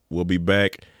 We'll be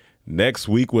back next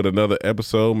week with another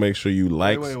episode. Make sure you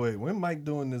like. Wait. When Mike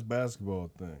doing this basketball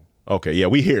thing? Okay, yeah,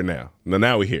 we here now.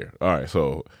 Now we here. All right,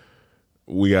 so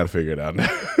we got to figure it out now.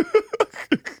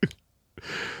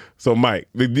 So, Mike,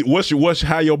 what's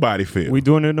how your body feel? We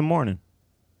doing it in the morning.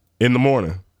 In the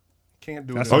morning. Can't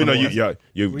do it. Oh, no, you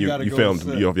filmed.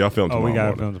 Y'all filmed tomorrow. Oh, we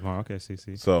got to morning. film tomorrow. Okay,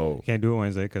 CC. So can't do it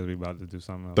Wednesday because we about to do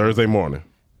something else. Thursday morning.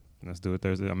 Let's do it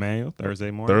Thursday. Emmanuel, Thursday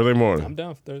morning. Thursday morning. I'm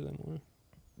down for Thursday morning.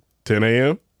 10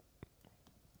 a.m.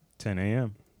 10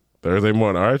 a.m. Thursday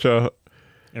morning. All right, y'all.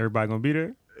 Everybody gonna be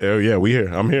there? Oh yeah, we here.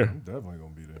 I'm here. I'm definitely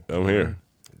gonna be there. I'm here.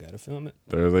 Gotta film it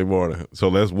Thursday morning. So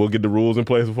we'll get the rules in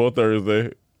place before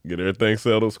Thursday. Get everything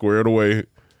settled, squared away.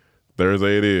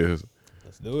 Thursday it is.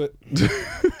 Let's do it.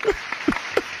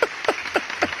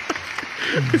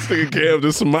 This nigga Cam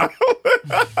just smiled.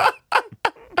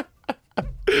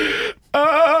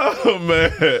 Oh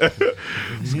man,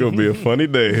 it's gonna be a funny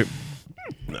day.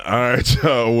 All right,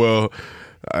 y'all. Well,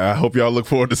 I hope y'all look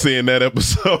forward to seeing that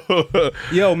episode.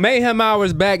 Yo, Mayhem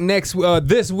Hours back this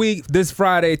week, this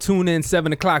Friday. Tune in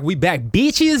 7:00. We back,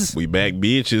 bitches. We back,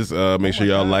 bitches. Make sure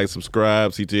y'all like,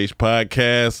 subscribe, CTH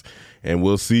Podcast, and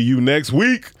we'll see you next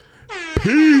week.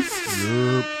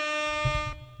 Peace.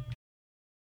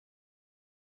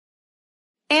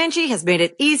 Angie has made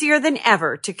it easier than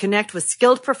ever to connect with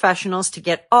skilled professionals to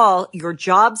get all your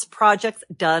jobs projects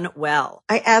done well.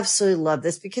 I absolutely love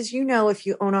this because, if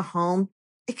you own a home,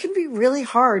 it can be really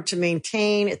hard to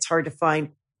maintain. It's hard to find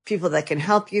people that can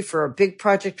help you for a big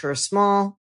project or a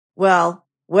small. Well,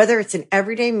 whether it's in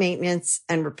everyday maintenance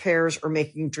and repairs or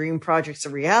making dream projects a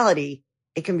reality,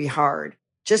 it can be hard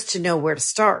just to know where to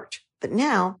start. But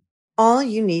now all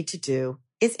you need to do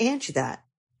is Angie that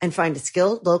and find a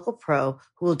skilled local pro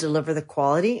who will deliver the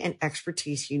quality and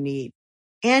expertise you need.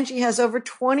 Angie has over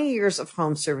 20 years of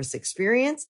home service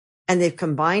experience, and they've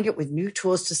combined it with new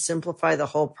tools to simplify the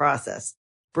whole process.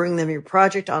 Bring them your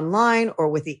project online or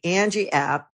with the Angie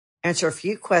app, answer a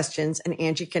few questions, and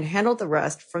Angie can handle the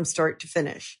rest from start to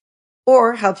finish.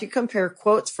 Or help you compare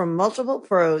quotes from multiple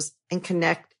pros and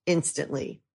connect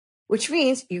instantly, which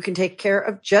means you can take care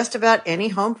of just about any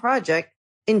home project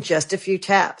in just a few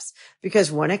taps.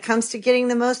 Because when it comes to getting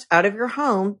the most out of your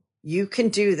home, you can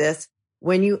do this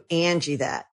when you Angie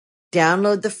that.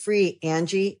 Download the free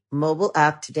Angie mobile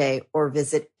app today or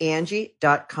visit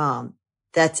Angie.com.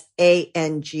 That's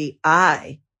ANGI.com.